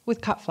with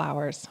cut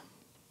flowers.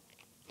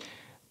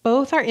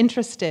 Both are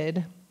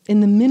interested in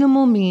the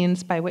minimal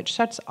means by which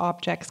such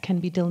objects can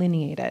be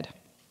delineated.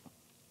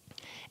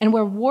 And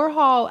where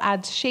Warhol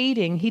adds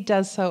shading, he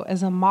does so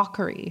as a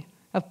mockery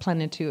of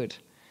plenitude.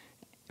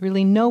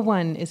 Really, no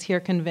one is here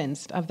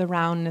convinced of the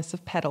roundness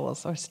of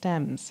petals or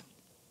stems.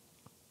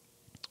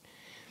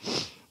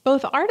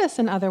 Both artists,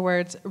 in other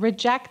words,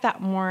 reject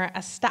that more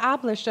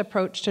established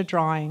approach to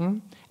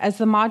drawing as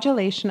the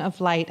modulation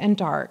of light and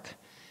dark,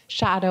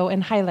 shadow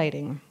and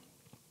highlighting.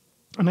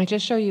 And I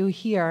just show you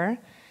here,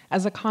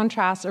 as a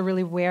contrast, a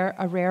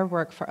rare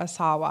work for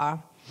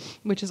Asawa,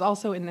 which is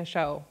also in the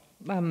show,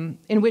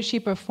 in which she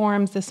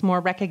performs this more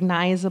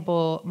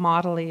recognizable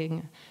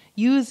modeling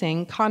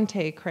using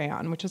Conte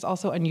crayon, which is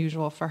also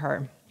unusual for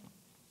her.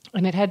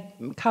 And it had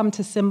come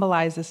to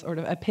symbolize this sort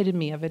of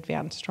epitome of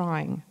advanced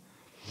drawing.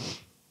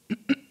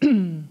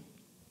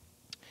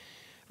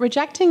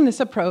 Rejecting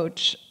this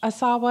approach,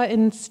 Asawa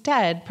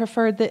instead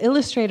preferred the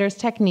illustrator's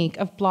technique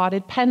of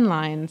blotted pen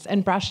lines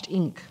and brushed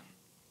ink,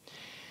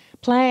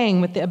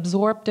 playing with the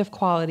absorptive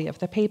quality of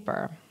the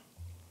paper.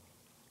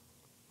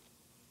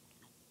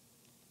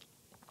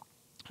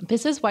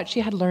 This is what she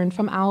had learned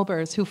from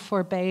Albers, who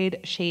forbade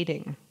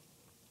shading,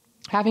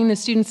 having the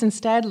students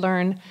instead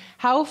learn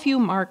how few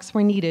marks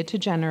were needed to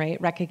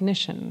generate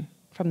recognition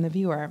from the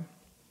viewer.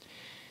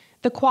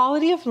 The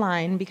quality of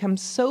line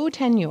becomes so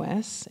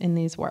tenuous in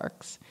these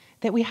works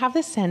that we have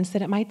the sense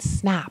that it might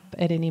snap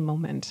at any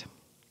moment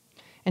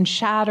and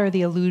shatter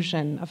the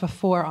illusion of a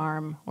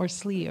forearm or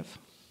sleeve.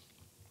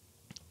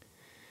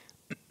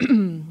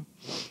 And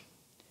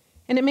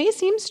it may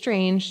seem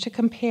strange to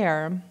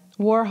compare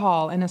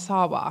Warhol and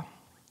Asawa,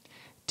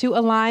 to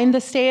align the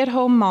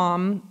stay-at-home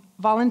mom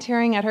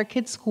volunteering at her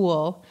kid's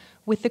school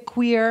with the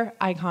queer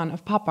icon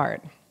of pop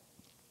art.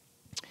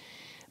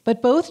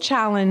 But both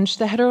challenge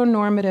the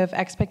heteronormative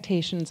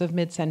expectations of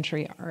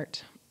mid-century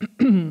art.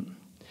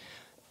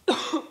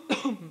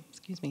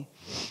 Excuse me.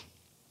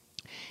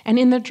 And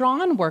in the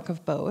drawn work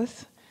of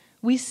both,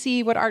 we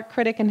see what art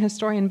critic and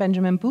historian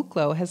Benjamin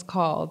Buchloh has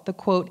called the,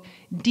 quote,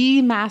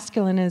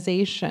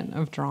 demasculinization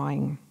of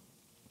drawing,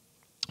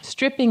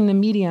 stripping the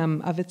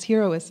medium of its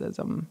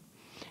heroism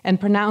and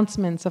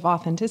pronouncements of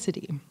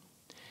authenticity.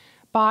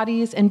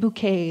 Bodies and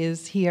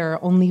bouquets here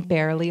only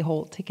barely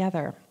hold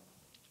together.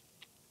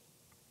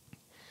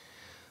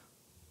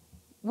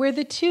 Where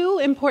the two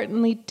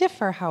importantly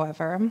differ,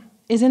 however,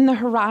 is in the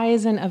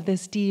horizon of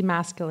this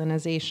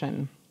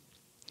demasculinization.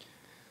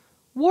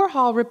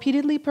 Warhol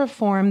repeatedly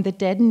performed the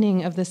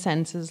deadening of the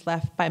senses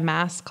left by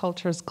mass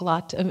culture's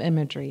glut of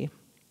imagery,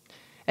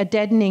 a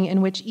deadening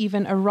in which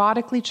even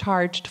erotically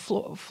charged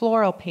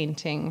floral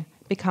painting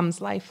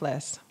becomes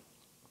lifeless.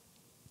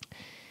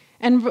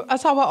 And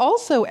Asawa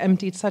also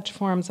emptied such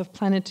forms of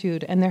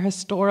plenitude and their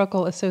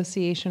historical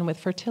association with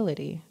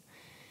fertility.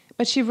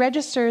 But she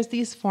registers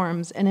these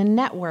forms in a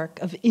network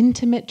of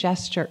intimate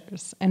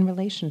gestures and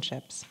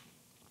relationships.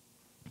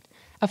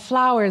 A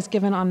flower is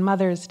given on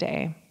Mother's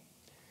Day.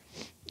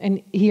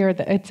 And here,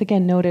 it's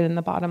again noted in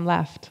the bottom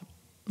left,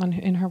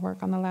 in her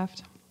work on the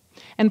left.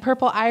 And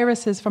purple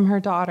irises from her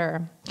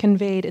daughter,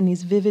 conveyed in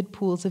these vivid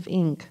pools of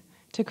ink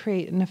to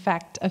create an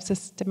effect of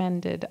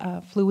suspended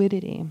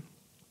fluidity,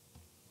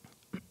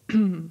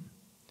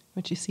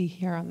 which you see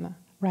here on the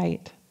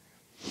right.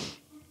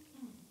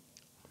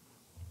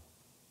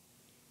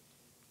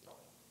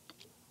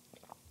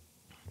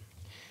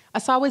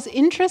 Asawa's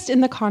interest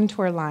in the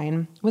contour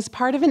line was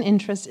part of an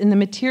interest in the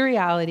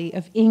materiality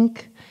of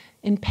ink,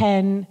 in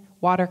pen,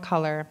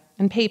 watercolor,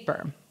 and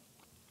paper,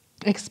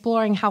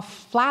 exploring how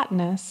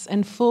flatness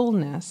and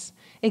fullness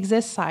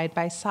exist side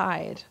by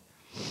side.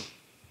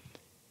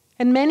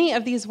 And many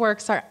of these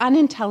works are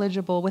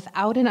unintelligible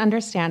without an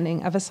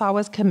understanding of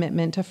Asawa's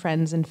commitment to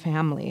friends and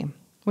family,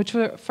 which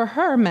for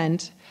her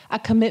meant a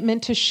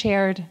commitment to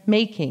shared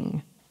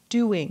making,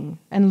 doing,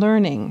 and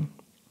learning.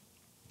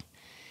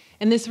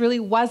 And this really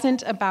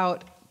wasn't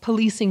about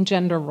policing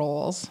gender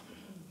roles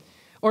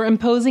or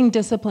imposing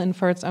discipline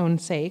for its own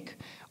sake,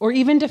 or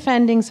even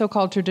defending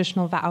so-called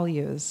traditional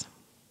values.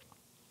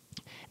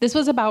 This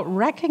was about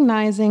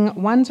recognizing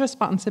one's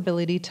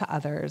responsibility to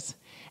others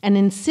and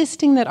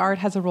insisting that art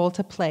has a role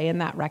to play in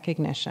that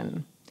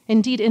recognition.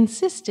 Indeed,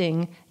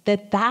 insisting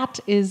that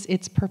that is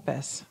its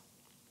purpose.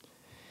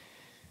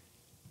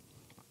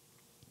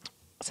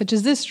 Such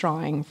as this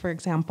drawing, for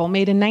example,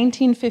 made in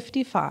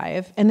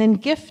 1955 and then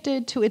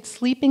gifted to its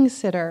sleeping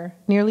sitter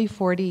nearly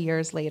 40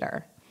 years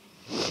later.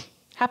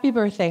 Happy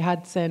birthday,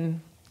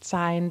 Hudson,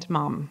 signed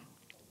Mom.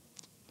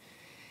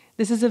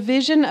 This is a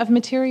vision of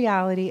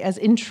materiality as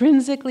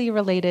intrinsically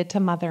related to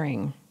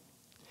mothering,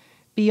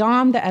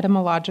 beyond the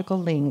etymological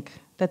link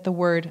that the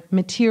word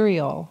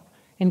material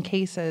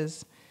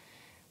encases,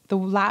 the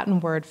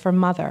Latin word for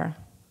mother,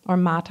 or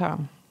mater.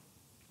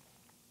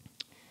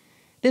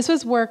 This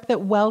was work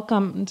that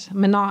welcomed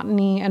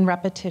monotony and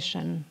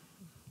repetition.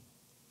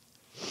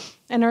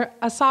 And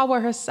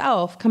Asawa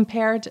herself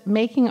compared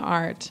making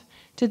art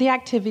to the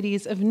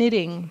activities of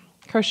knitting,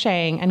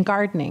 crocheting, and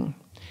gardening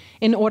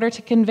in order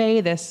to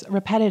convey this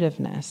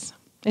repetitiveness.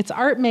 It's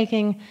art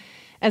making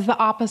as the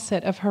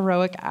opposite of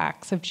heroic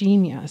acts of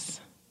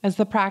genius, as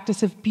the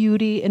practice of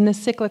beauty in the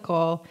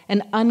cyclical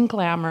and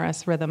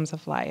unglamorous rhythms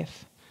of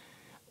life.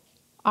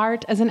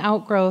 Art as an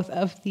outgrowth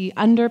of the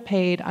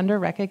underpaid,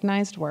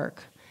 underrecognized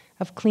work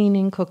of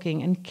cleaning,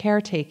 cooking, and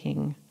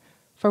caretaking,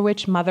 for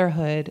which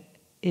motherhood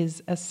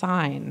is a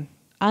sign,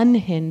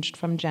 unhinged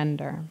from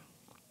gender.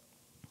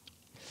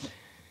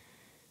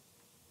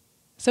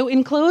 So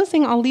in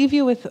closing, I'll leave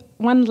you with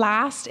one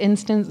last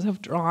instance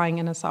of drawing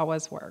in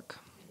Asawa's work.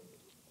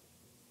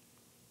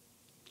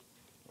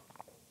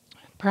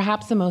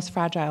 Perhaps the most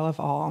fragile of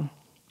all.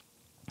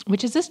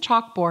 which is this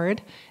chalkboard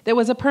that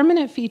was a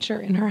permanent feature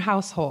in her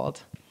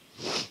household.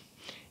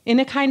 In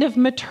a kind of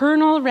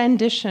maternal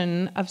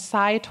rendition of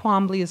Cy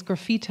Twombly's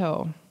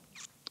graffito,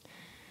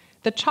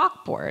 the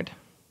chalkboard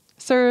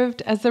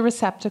served as the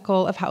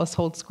receptacle of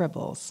household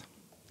scribbles.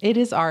 It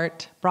is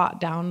art brought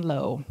down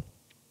low.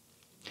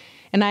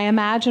 And I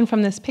imagine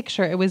from this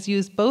picture it was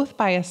used both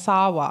by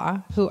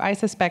Asawa, who I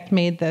suspect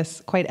made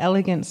this quite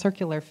elegant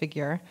circular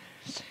figure,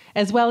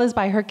 as well as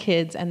by her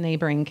kids and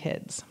neighboring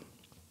kids.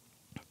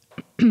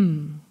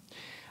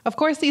 Of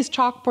course, these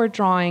chalkboard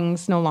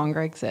drawings no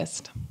longer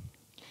exist,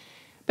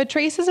 but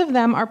traces of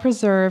them are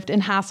preserved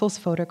in Hassel's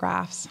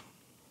photographs,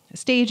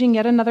 staging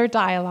yet another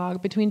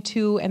dialogue between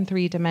 2 and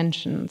 3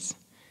 dimensions,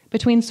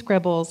 between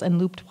scribbles and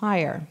looped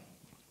wire.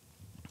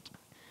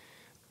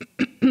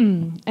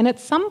 And at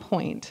some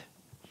point,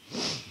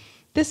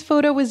 this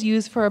photo was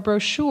used for a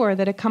brochure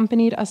that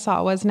accompanied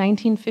Asawa's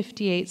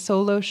 1958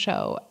 solo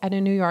show at a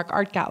New York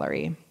art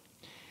gallery.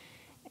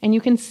 And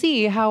you can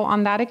see how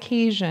on that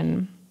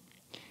occasion,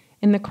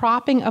 in the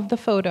cropping of the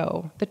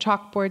photo, the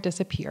chalkboard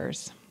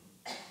disappears,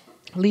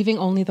 leaving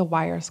only the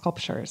wire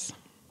sculptures.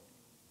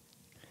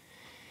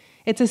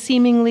 It's a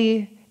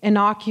seemingly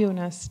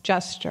innocuous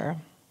gesture,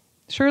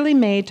 surely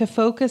made to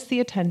focus the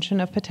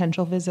attention of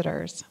potential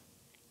visitors.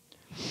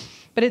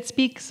 But it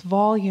speaks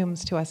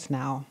volumes to us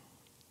now,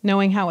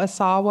 knowing how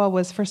Asawa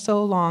was for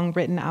so long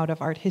written out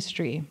of art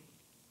history.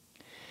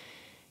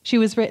 She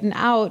was written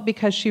out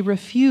because she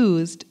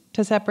refused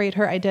to separate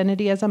her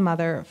identity as a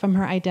mother from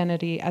her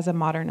identity as a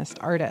modernist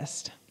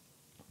artist.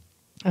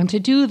 And to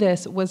do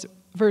this was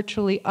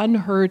virtually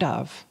unheard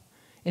of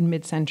in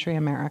mid-century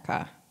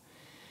America.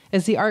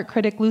 As the art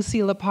critic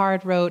Lucy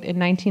Lepard wrote in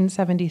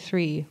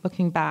 1973,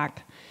 looking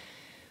back,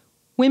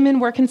 women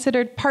were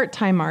considered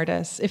part-time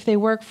artists if they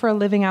worked for a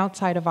living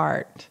outside of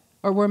art,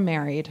 or were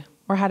married,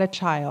 or had a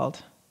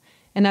child,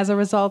 and as a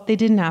result, they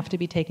didn't have to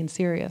be taken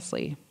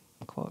seriously,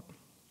 quote.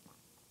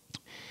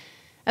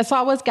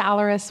 Asawa's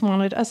gallerists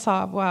wanted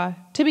Asawa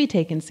to be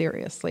taken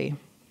seriously,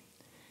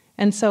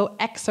 and so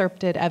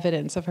excerpted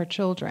evidence of her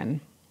children.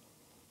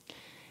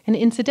 And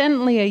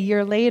incidentally, a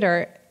year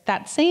later,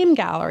 that same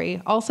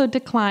gallery also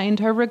declined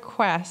her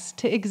request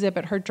to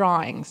exhibit her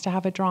drawings, to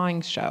have a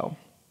drawing show,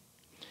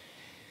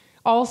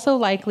 also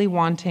likely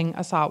wanting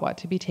Asawa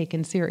to be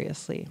taken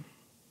seriously.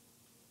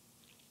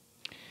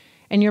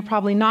 And you're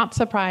probably not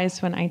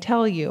surprised when I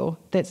tell you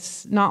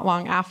that not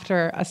long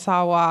after,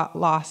 Asawa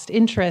lost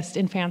interest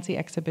in fancy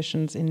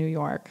exhibitions in New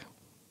York.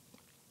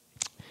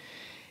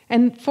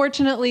 And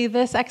fortunately,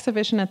 this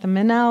exhibition at the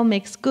Menil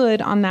makes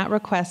good on that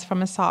request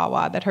from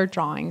Asawa that her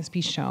drawings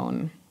be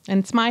shown. And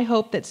it's my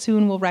hope that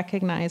soon we'll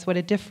recognize what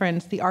a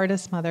difference the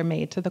artist's mother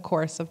made to the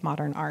course of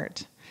modern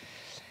art.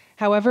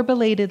 However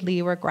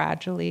belatedly, we're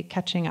gradually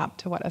catching up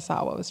to what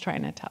Asawa was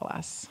trying to tell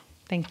us.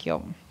 Thank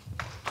you.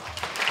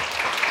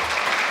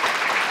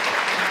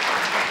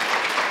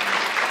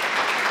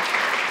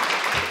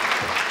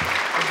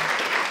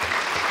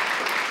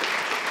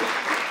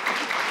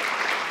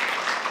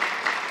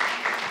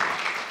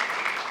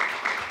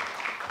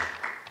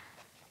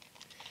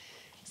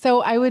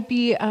 So I would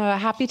be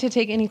happy to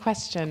take any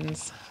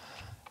questions.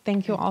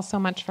 Thank you all so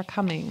much for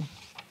coming.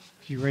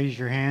 If you raise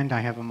your hand,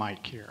 I have a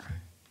mic here.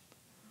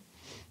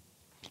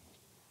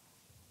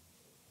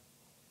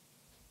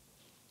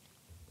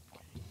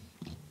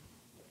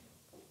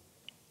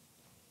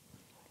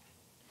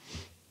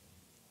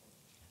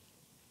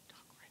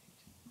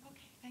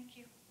 Okay, thank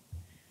you.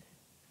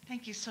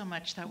 Thank you so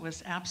much. That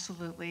was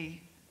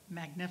absolutely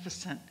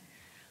magnificent.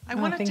 I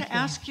wanted to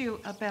ask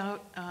you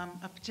about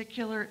a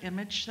particular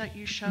image that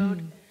you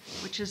showed,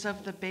 which is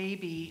of the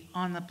baby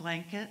on the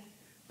blanket,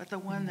 but the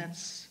one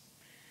that's,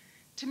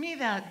 to me,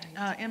 that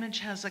image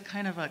has a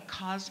kind of a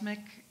cosmic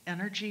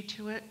energy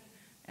to it.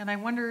 And I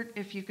wondered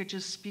if you could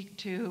just speak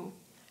to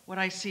what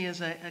I see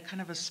as a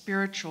kind of a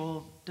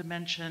spiritual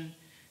dimension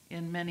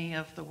in many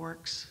of the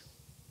works.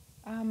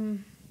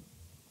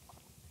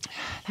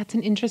 That's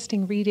an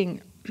interesting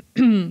reading.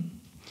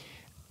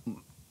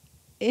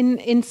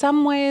 In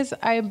some ways,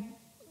 I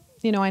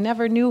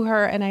never knew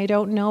her, and I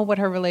don't know what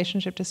her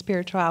relationship to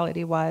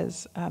spirituality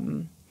was.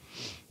 When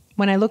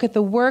I look at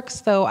the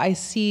works, though, I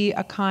see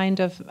a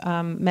kind of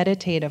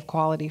meditative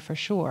quality for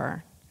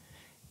sure.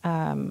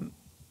 I'm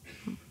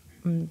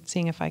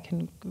seeing if I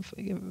can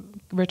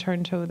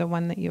return to the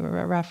one that you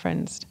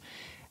referenced.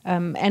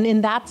 And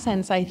in that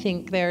sense, I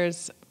think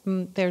there's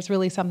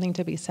really something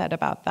to be said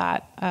about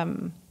that.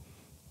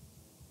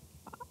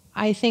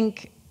 I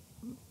think,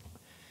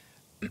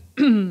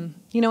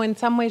 in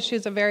some ways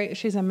she's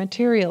a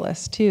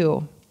materialist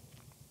too.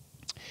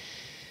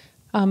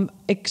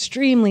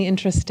 Extremely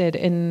interested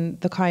in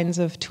the kinds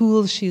of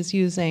tools she's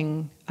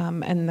using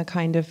and the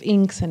kind of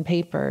inks and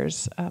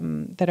papers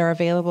that are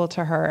available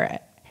to her,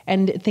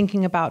 and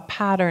thinking about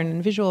pattern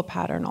and visual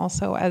pattern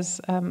also as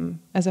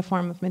a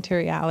form of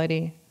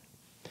materiality.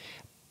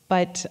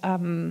 But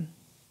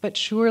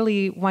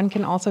surely one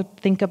can also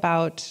think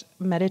about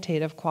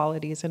meditative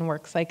qualities in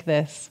works like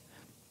this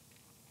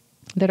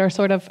that are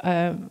sort of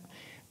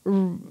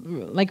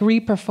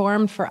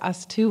re-performed for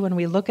us too when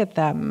we look at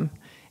them.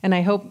 And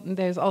I hope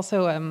there's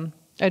also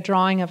a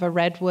drawing of a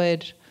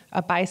redwood,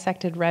 a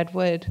bisected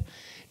redwood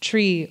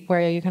tree,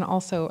 where you can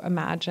also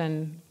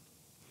imagine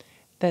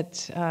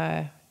that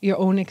your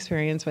own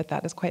experience with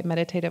that is quite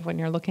meditative when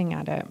you're looking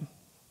at it.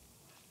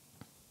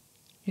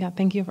 Yeah,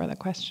 thank you for the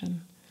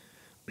question.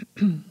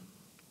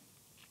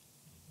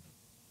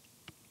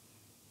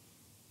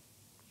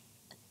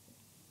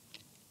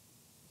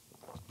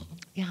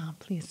 Yeah,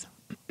 please.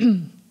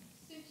 Since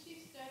she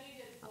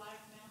studied at Black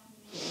Mountain,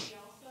 was she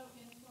also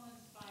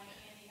influenced by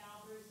Annie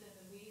Albers and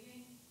the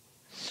weaving?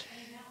 I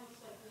mean, that looks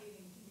like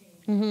weaving to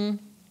me. Mm-hmm.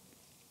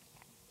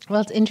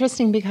 Well, it's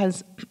interesting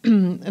because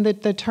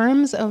the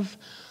terms of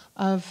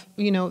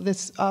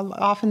this,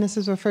 often this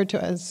is referred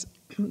to as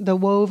the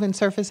woven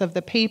surface of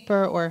the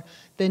paper or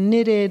the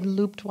knitted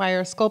looped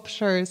wire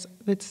sculptures.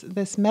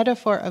 This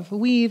metaphor of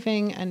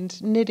weaving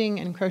and knitting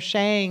and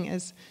crocheting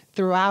is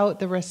throughout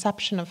the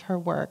reception of her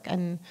work,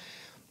 and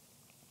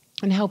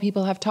how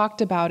people have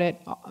talked about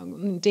it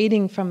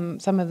dating from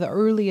some of the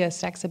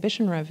earliest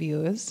exhibition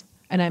reviews.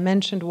 And I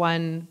mentioned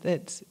one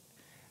that's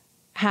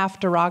half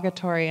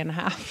derogatory and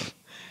half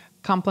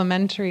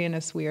complimentary in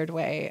this weird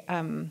way.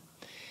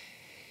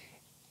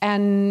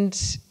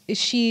 And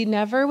she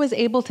never was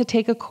able to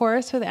take a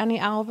course with Annie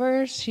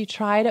Albers. She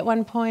tried at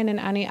one point, and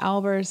Annie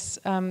Albers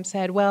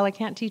said, well, I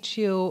can't teach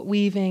you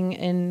weaving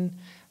in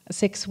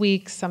 6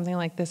 weeks, something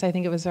like this. I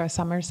think it was our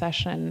summer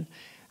session.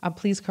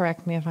 Please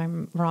correct me if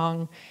I'm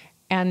wrong.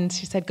 And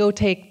she said, go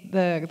take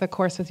the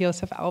course with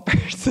Josef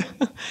Albers.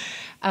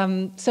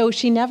 So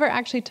she never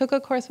actually took a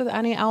course with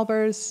Annie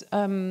Albers,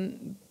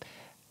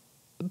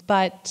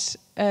 but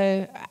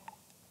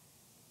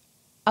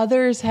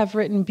others have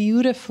written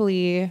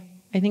beautifully.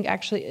 I think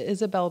actually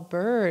Isabel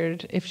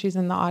Bird, if she's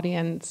in the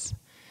audience,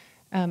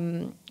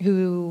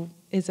 who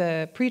is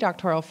a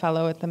pre-doctoral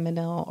fellow at the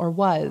Menil, or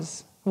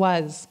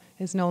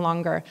is no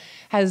longer,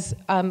 has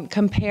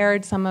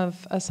compared some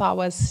of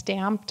Asawa's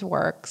stamped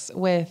works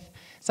with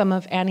some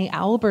of Annie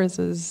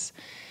Albers's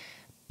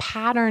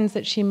patterns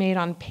that she made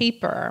on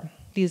paper,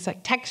 these like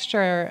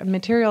texture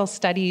material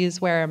studies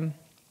where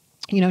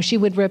she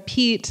would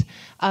repeat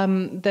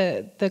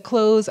the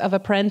close of a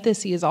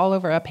parentheses all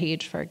over a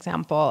page, for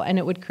example, and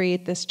it would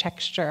create this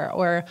texture,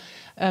 or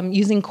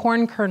using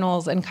corn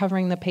kernels and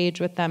covering the page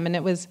with them. And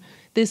it was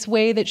this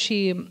way that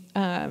she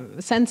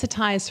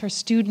sensitized her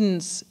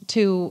students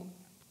to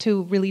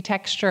really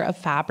texture of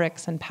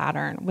fabrics and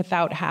pattern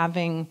without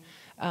having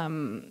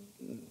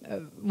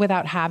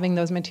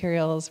those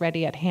materials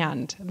ready at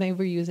hand. They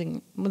were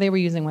using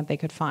what they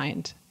could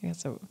find,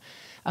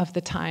 of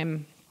the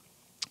time.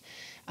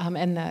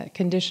 And the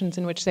conditions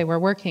in which they were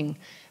working.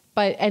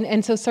 But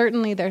and so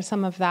certainly there's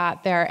some of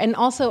that there. And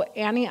also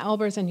Annie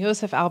Albers and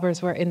Josef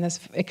Albers were in this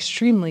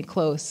extremely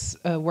close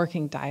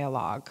working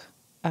dialogue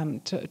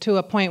to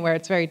a point where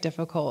it's very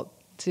difficult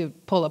to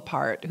pull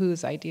apart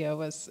whose idea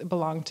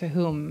belonged to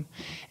whom.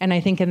 And I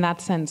think in that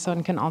sense,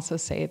 one can also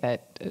say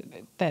that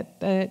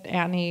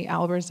Annie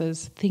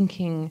Albers's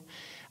thinking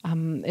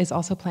is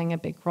also playing a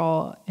big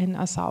role in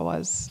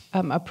Asawa's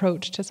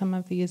approach to some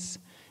of these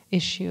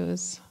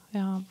issues.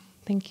 Yeah.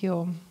 Thank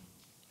you.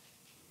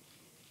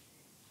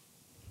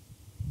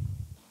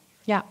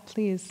 Yeah,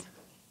 please.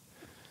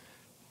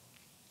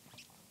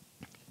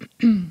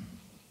 Thank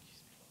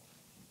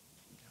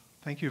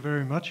you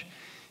very much.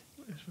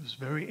 It was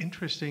very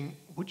interesting.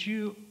 Would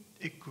you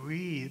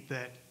agree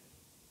that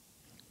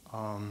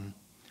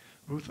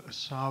Ruth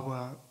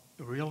Asawa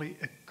really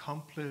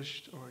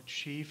accomplished or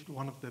achieved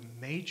one of the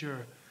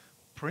major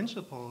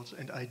principles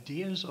and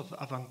ideas of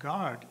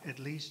avant-garde, at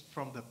least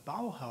from the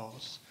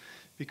Bauhaus?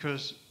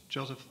 Because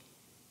Josef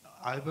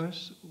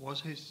Albers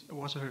was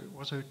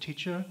her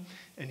teacher,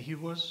 and he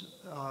was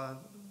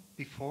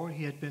before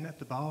he had been at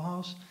the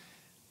Bauhaus,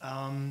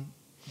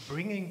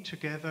 bringing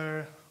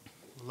together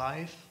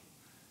life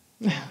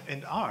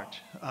and art,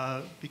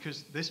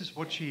 because this is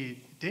what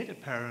she did.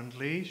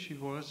 Apparently, she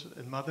was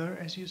a mother,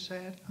 as you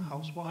said, a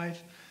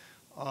housewife,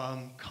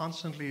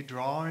 constantly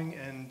drawing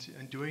and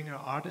doing her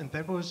art, and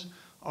that was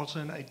also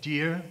an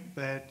idea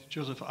that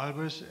Josef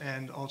Albers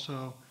and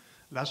also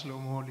Laszlo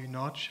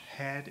Moholy-Nagy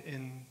had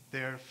in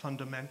their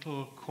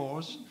fundamental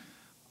course,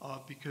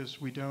 because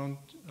we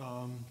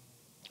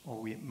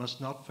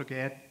must not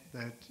forget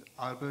that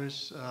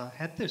Albers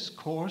had this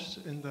course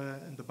in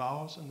the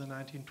Bauhaus in the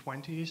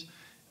 1920s,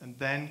 and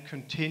then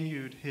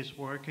continued his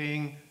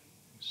working,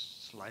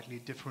 slightly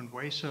different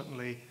way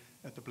certainly,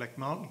 at the Black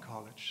Mountain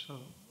College. So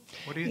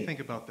what do you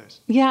think about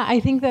this? Yeah, I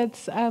think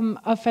that's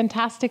a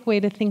fantastic way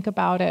to think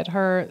about it.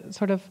 Her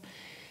sort of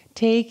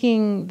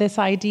taking this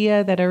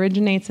idea that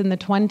originates in the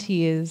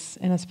 20s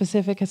in a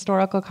specific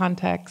historical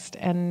context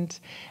and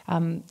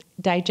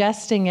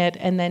digesting it,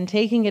 and then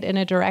taking it in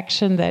a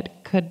direction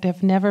that could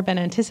have never been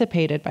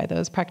anticipated by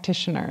those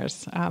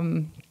practitioners.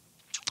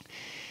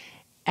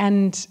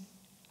 And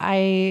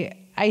I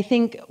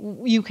think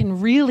you can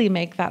really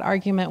make that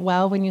argument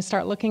well when you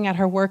start looking at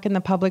her work in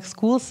the public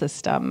school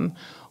system,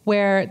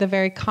 where the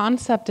very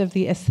concept of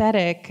the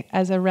aesthetic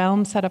as a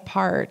realm set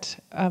apart,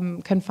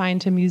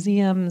 confined to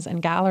museums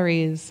and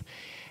galleries,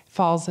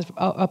 falls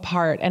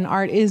apart, and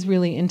art is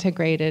really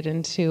integrated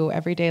into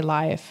everyday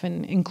life,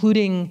 and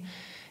including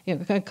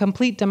a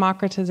complete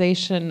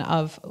democratization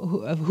of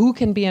who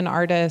can be an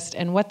artist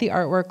and what the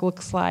artwork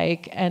looks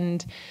like,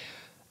 and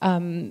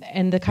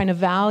the kind of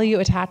value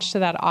attached to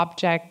that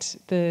object.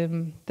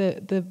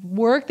 The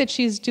work that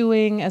she's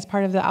doing as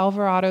part of the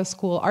Alvarado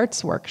School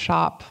Arts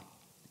Workshop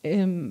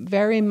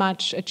very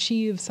much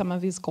achieves some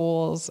of these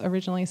goals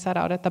originally set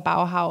out at the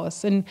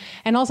Bauhaus,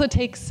 and also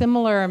takes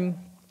similar,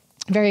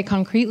 very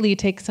concretely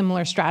takes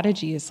similar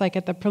strategies, like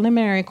at the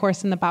preliminary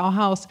course in the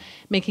Bauhaus,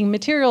 making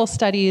material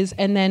studies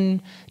and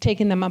then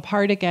taking them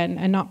apart again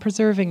and not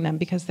preserving them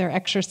because they're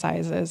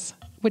exercises,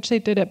 which they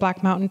did at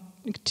Black Mountain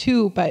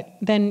too, but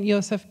then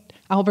Josef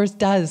Albers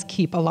does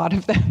keep a lot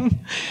of them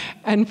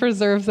and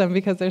preserves them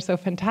because they're so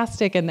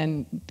fantastic, and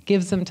then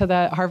gives them to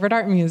the Harvard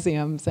Art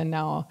Museums, and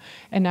now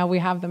we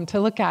have them to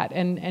look at.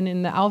 And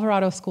in the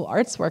Alvarado School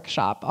Arts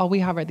Workshop, all we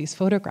have are these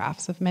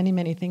photographs of many,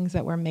 many things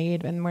that were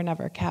made and were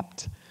never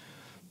kept.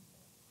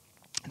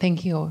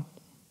 Thank you.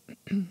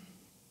 Yeah.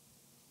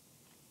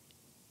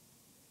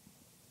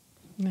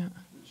 Did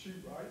she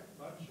write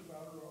much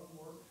about her own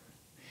work?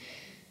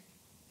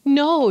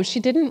 No, she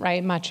didn't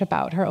write much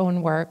about her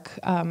own work.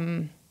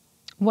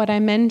 What I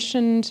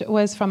mentioned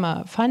was from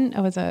a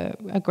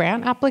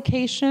grant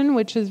application,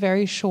 which is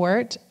very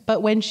short,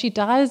 but when she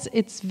does,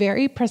 it's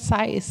very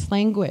precise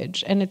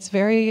language, and it's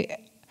very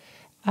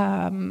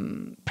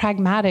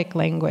pragmatic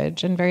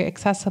language and very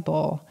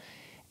accessible.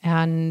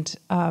 And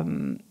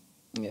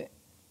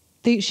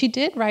she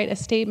did write a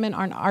statement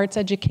on arts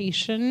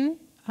education,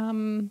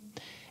 and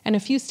a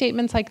few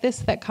statements like this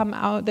that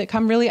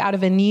come really out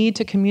of a need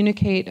to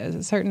communicate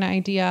a certain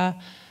idea,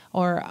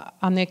 or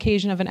on the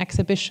occasion of an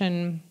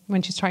exhibition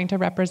when she's trying to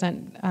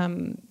represent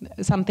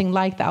something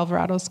like the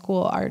Alvarado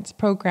School Arts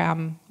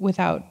program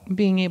without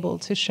being able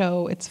to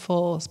show its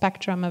full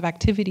spectrum of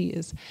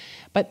activities.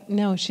 But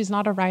no, she's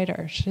not a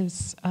writer.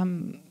 She's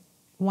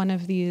one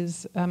of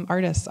these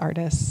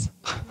artists.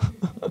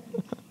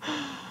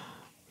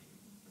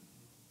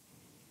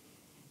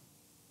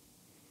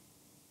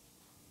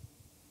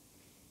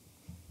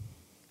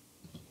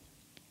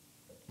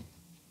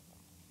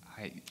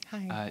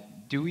 Hi.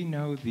 Do we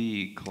know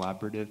the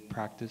collaborative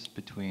practice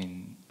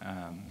between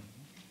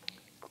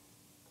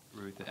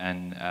Ruth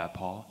and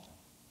Paul?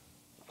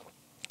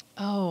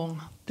 Oh,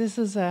 this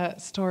is a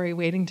story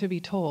waiting to be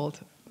told.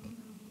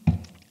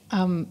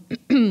 So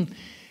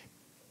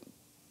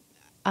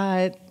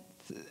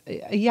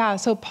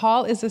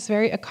Paul is this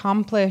very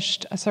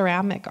accomplished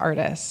ceramic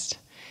artist,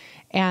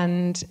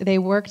 and they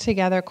work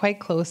together quite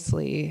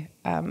closely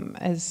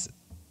as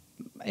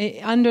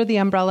under the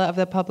umbrella of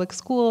the public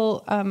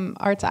school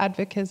arts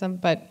advocacy,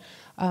 but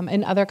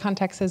in other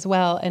contexts as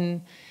well.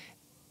 And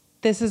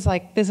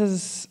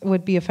this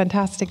would be a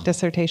fantastic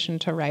dissertation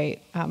to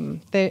write.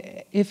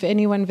 If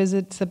anyone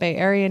visits the Bay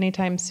Area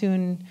anytime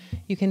soon,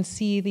 you can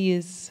see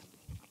these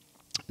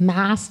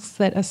masks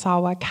that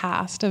Asawa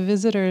cast of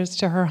visitors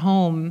to her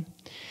home,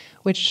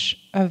 which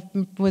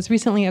was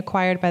recently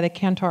acquired by the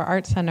Cantor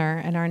Art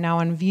Center and are now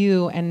on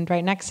view. And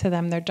right next to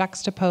them, they're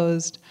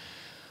juxtaposed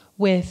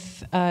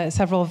with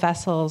several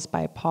vessels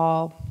by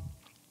Paul.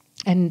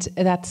 And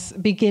that's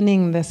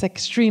beginning this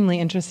extremely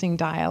interesting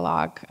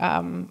dialogue,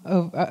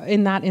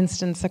 in that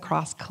instance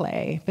across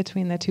clay,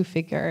 between the two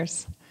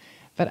figures.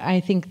 But I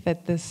think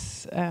that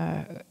this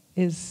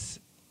is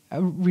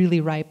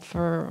really ripe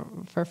for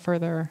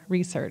further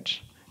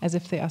research, as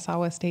if the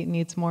Asawa State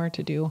needs more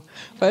to do.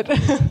 But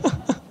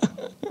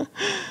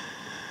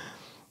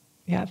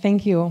yeah,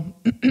 thank you.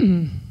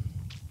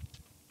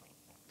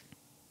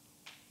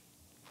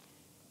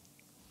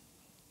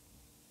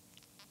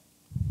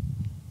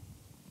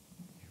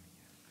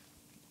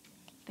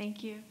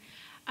 Thank you.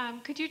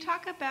 Could you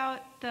talk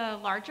about the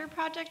larger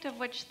project of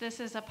which this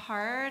is a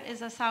part?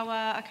 Is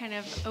Asawa a kind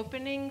of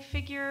opening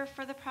figure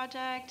for the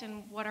project,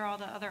 and what are all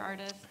the other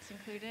artists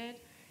included?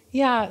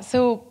 Yeah,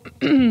 so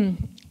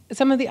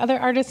some of the other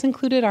artists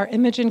included are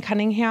Imogen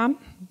Cunningham,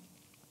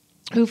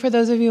 who, for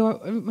those of you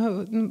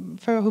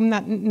for whom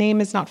that name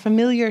is not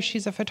familiar,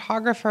 she's a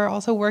photographer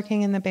also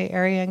working in the Bay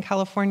Area in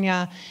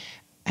California,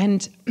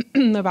 and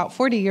about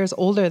 40 years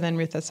older than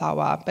Ruth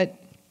Asawa, but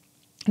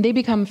they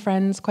become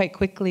friends quite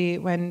quickly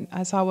when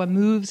Asawa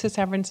moves to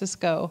San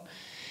Francisco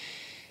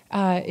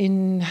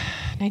in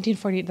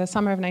the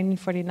summer of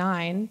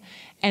 1949,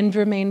 and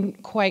remain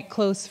quite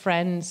close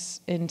friends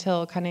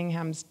until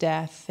Cunningham's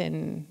death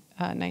in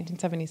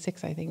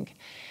 1976, I think.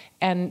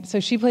 And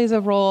so she plays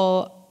a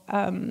role,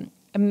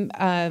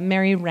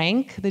 Mary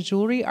Rank, the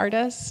jewelry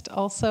artist,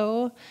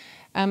 also,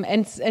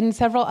 and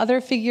several other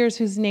figures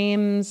whose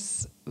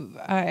names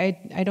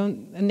I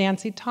don't,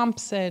 Nancy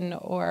Thompson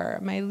or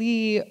Mai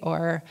Lee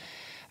or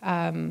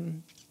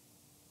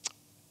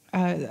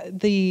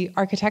the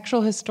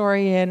architectural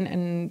historian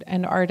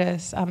and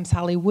artist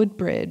Sally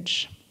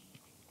Woodbridge.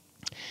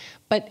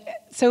 But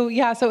So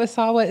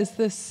Asawa is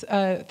this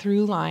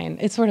through line.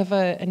 It's sort of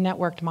a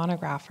networked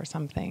monograph or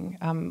something,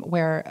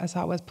 where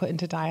Asawa is put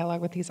into dialogue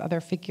with these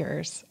other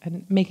figures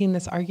and making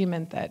this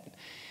argument that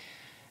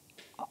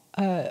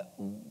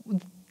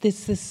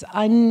this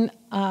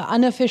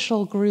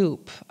unofficial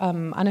group,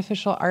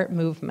 unofficial art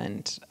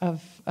movement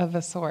of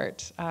a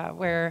sort,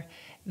 where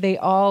they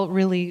all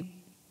really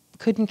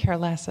couldn't care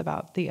less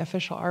about the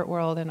official art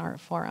world and art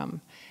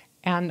forum,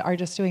 and are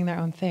just doing their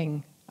own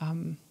thing,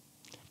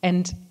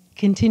 and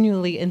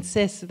continually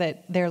insist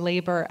that their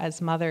labor as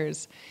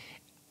mothers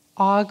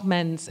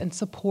augments and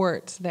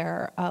supports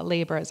their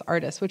labor as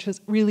artists, which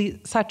was really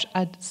such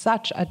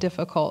a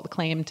difficult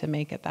claim to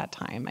make at that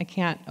time. I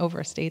can't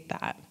overstate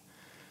that.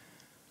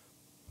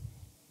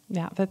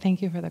 Yeah, but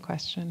thank you for the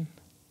question.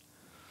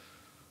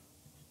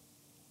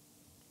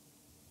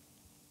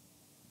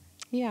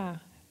 Yeah,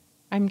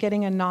 I'm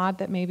getting a nod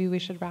that maybe we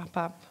should wrap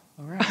up.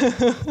 All right.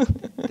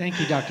 Thank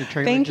you, Dr.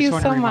 Troeller. Thank you so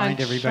much. Just want to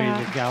remind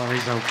everybody the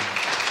gallery's open.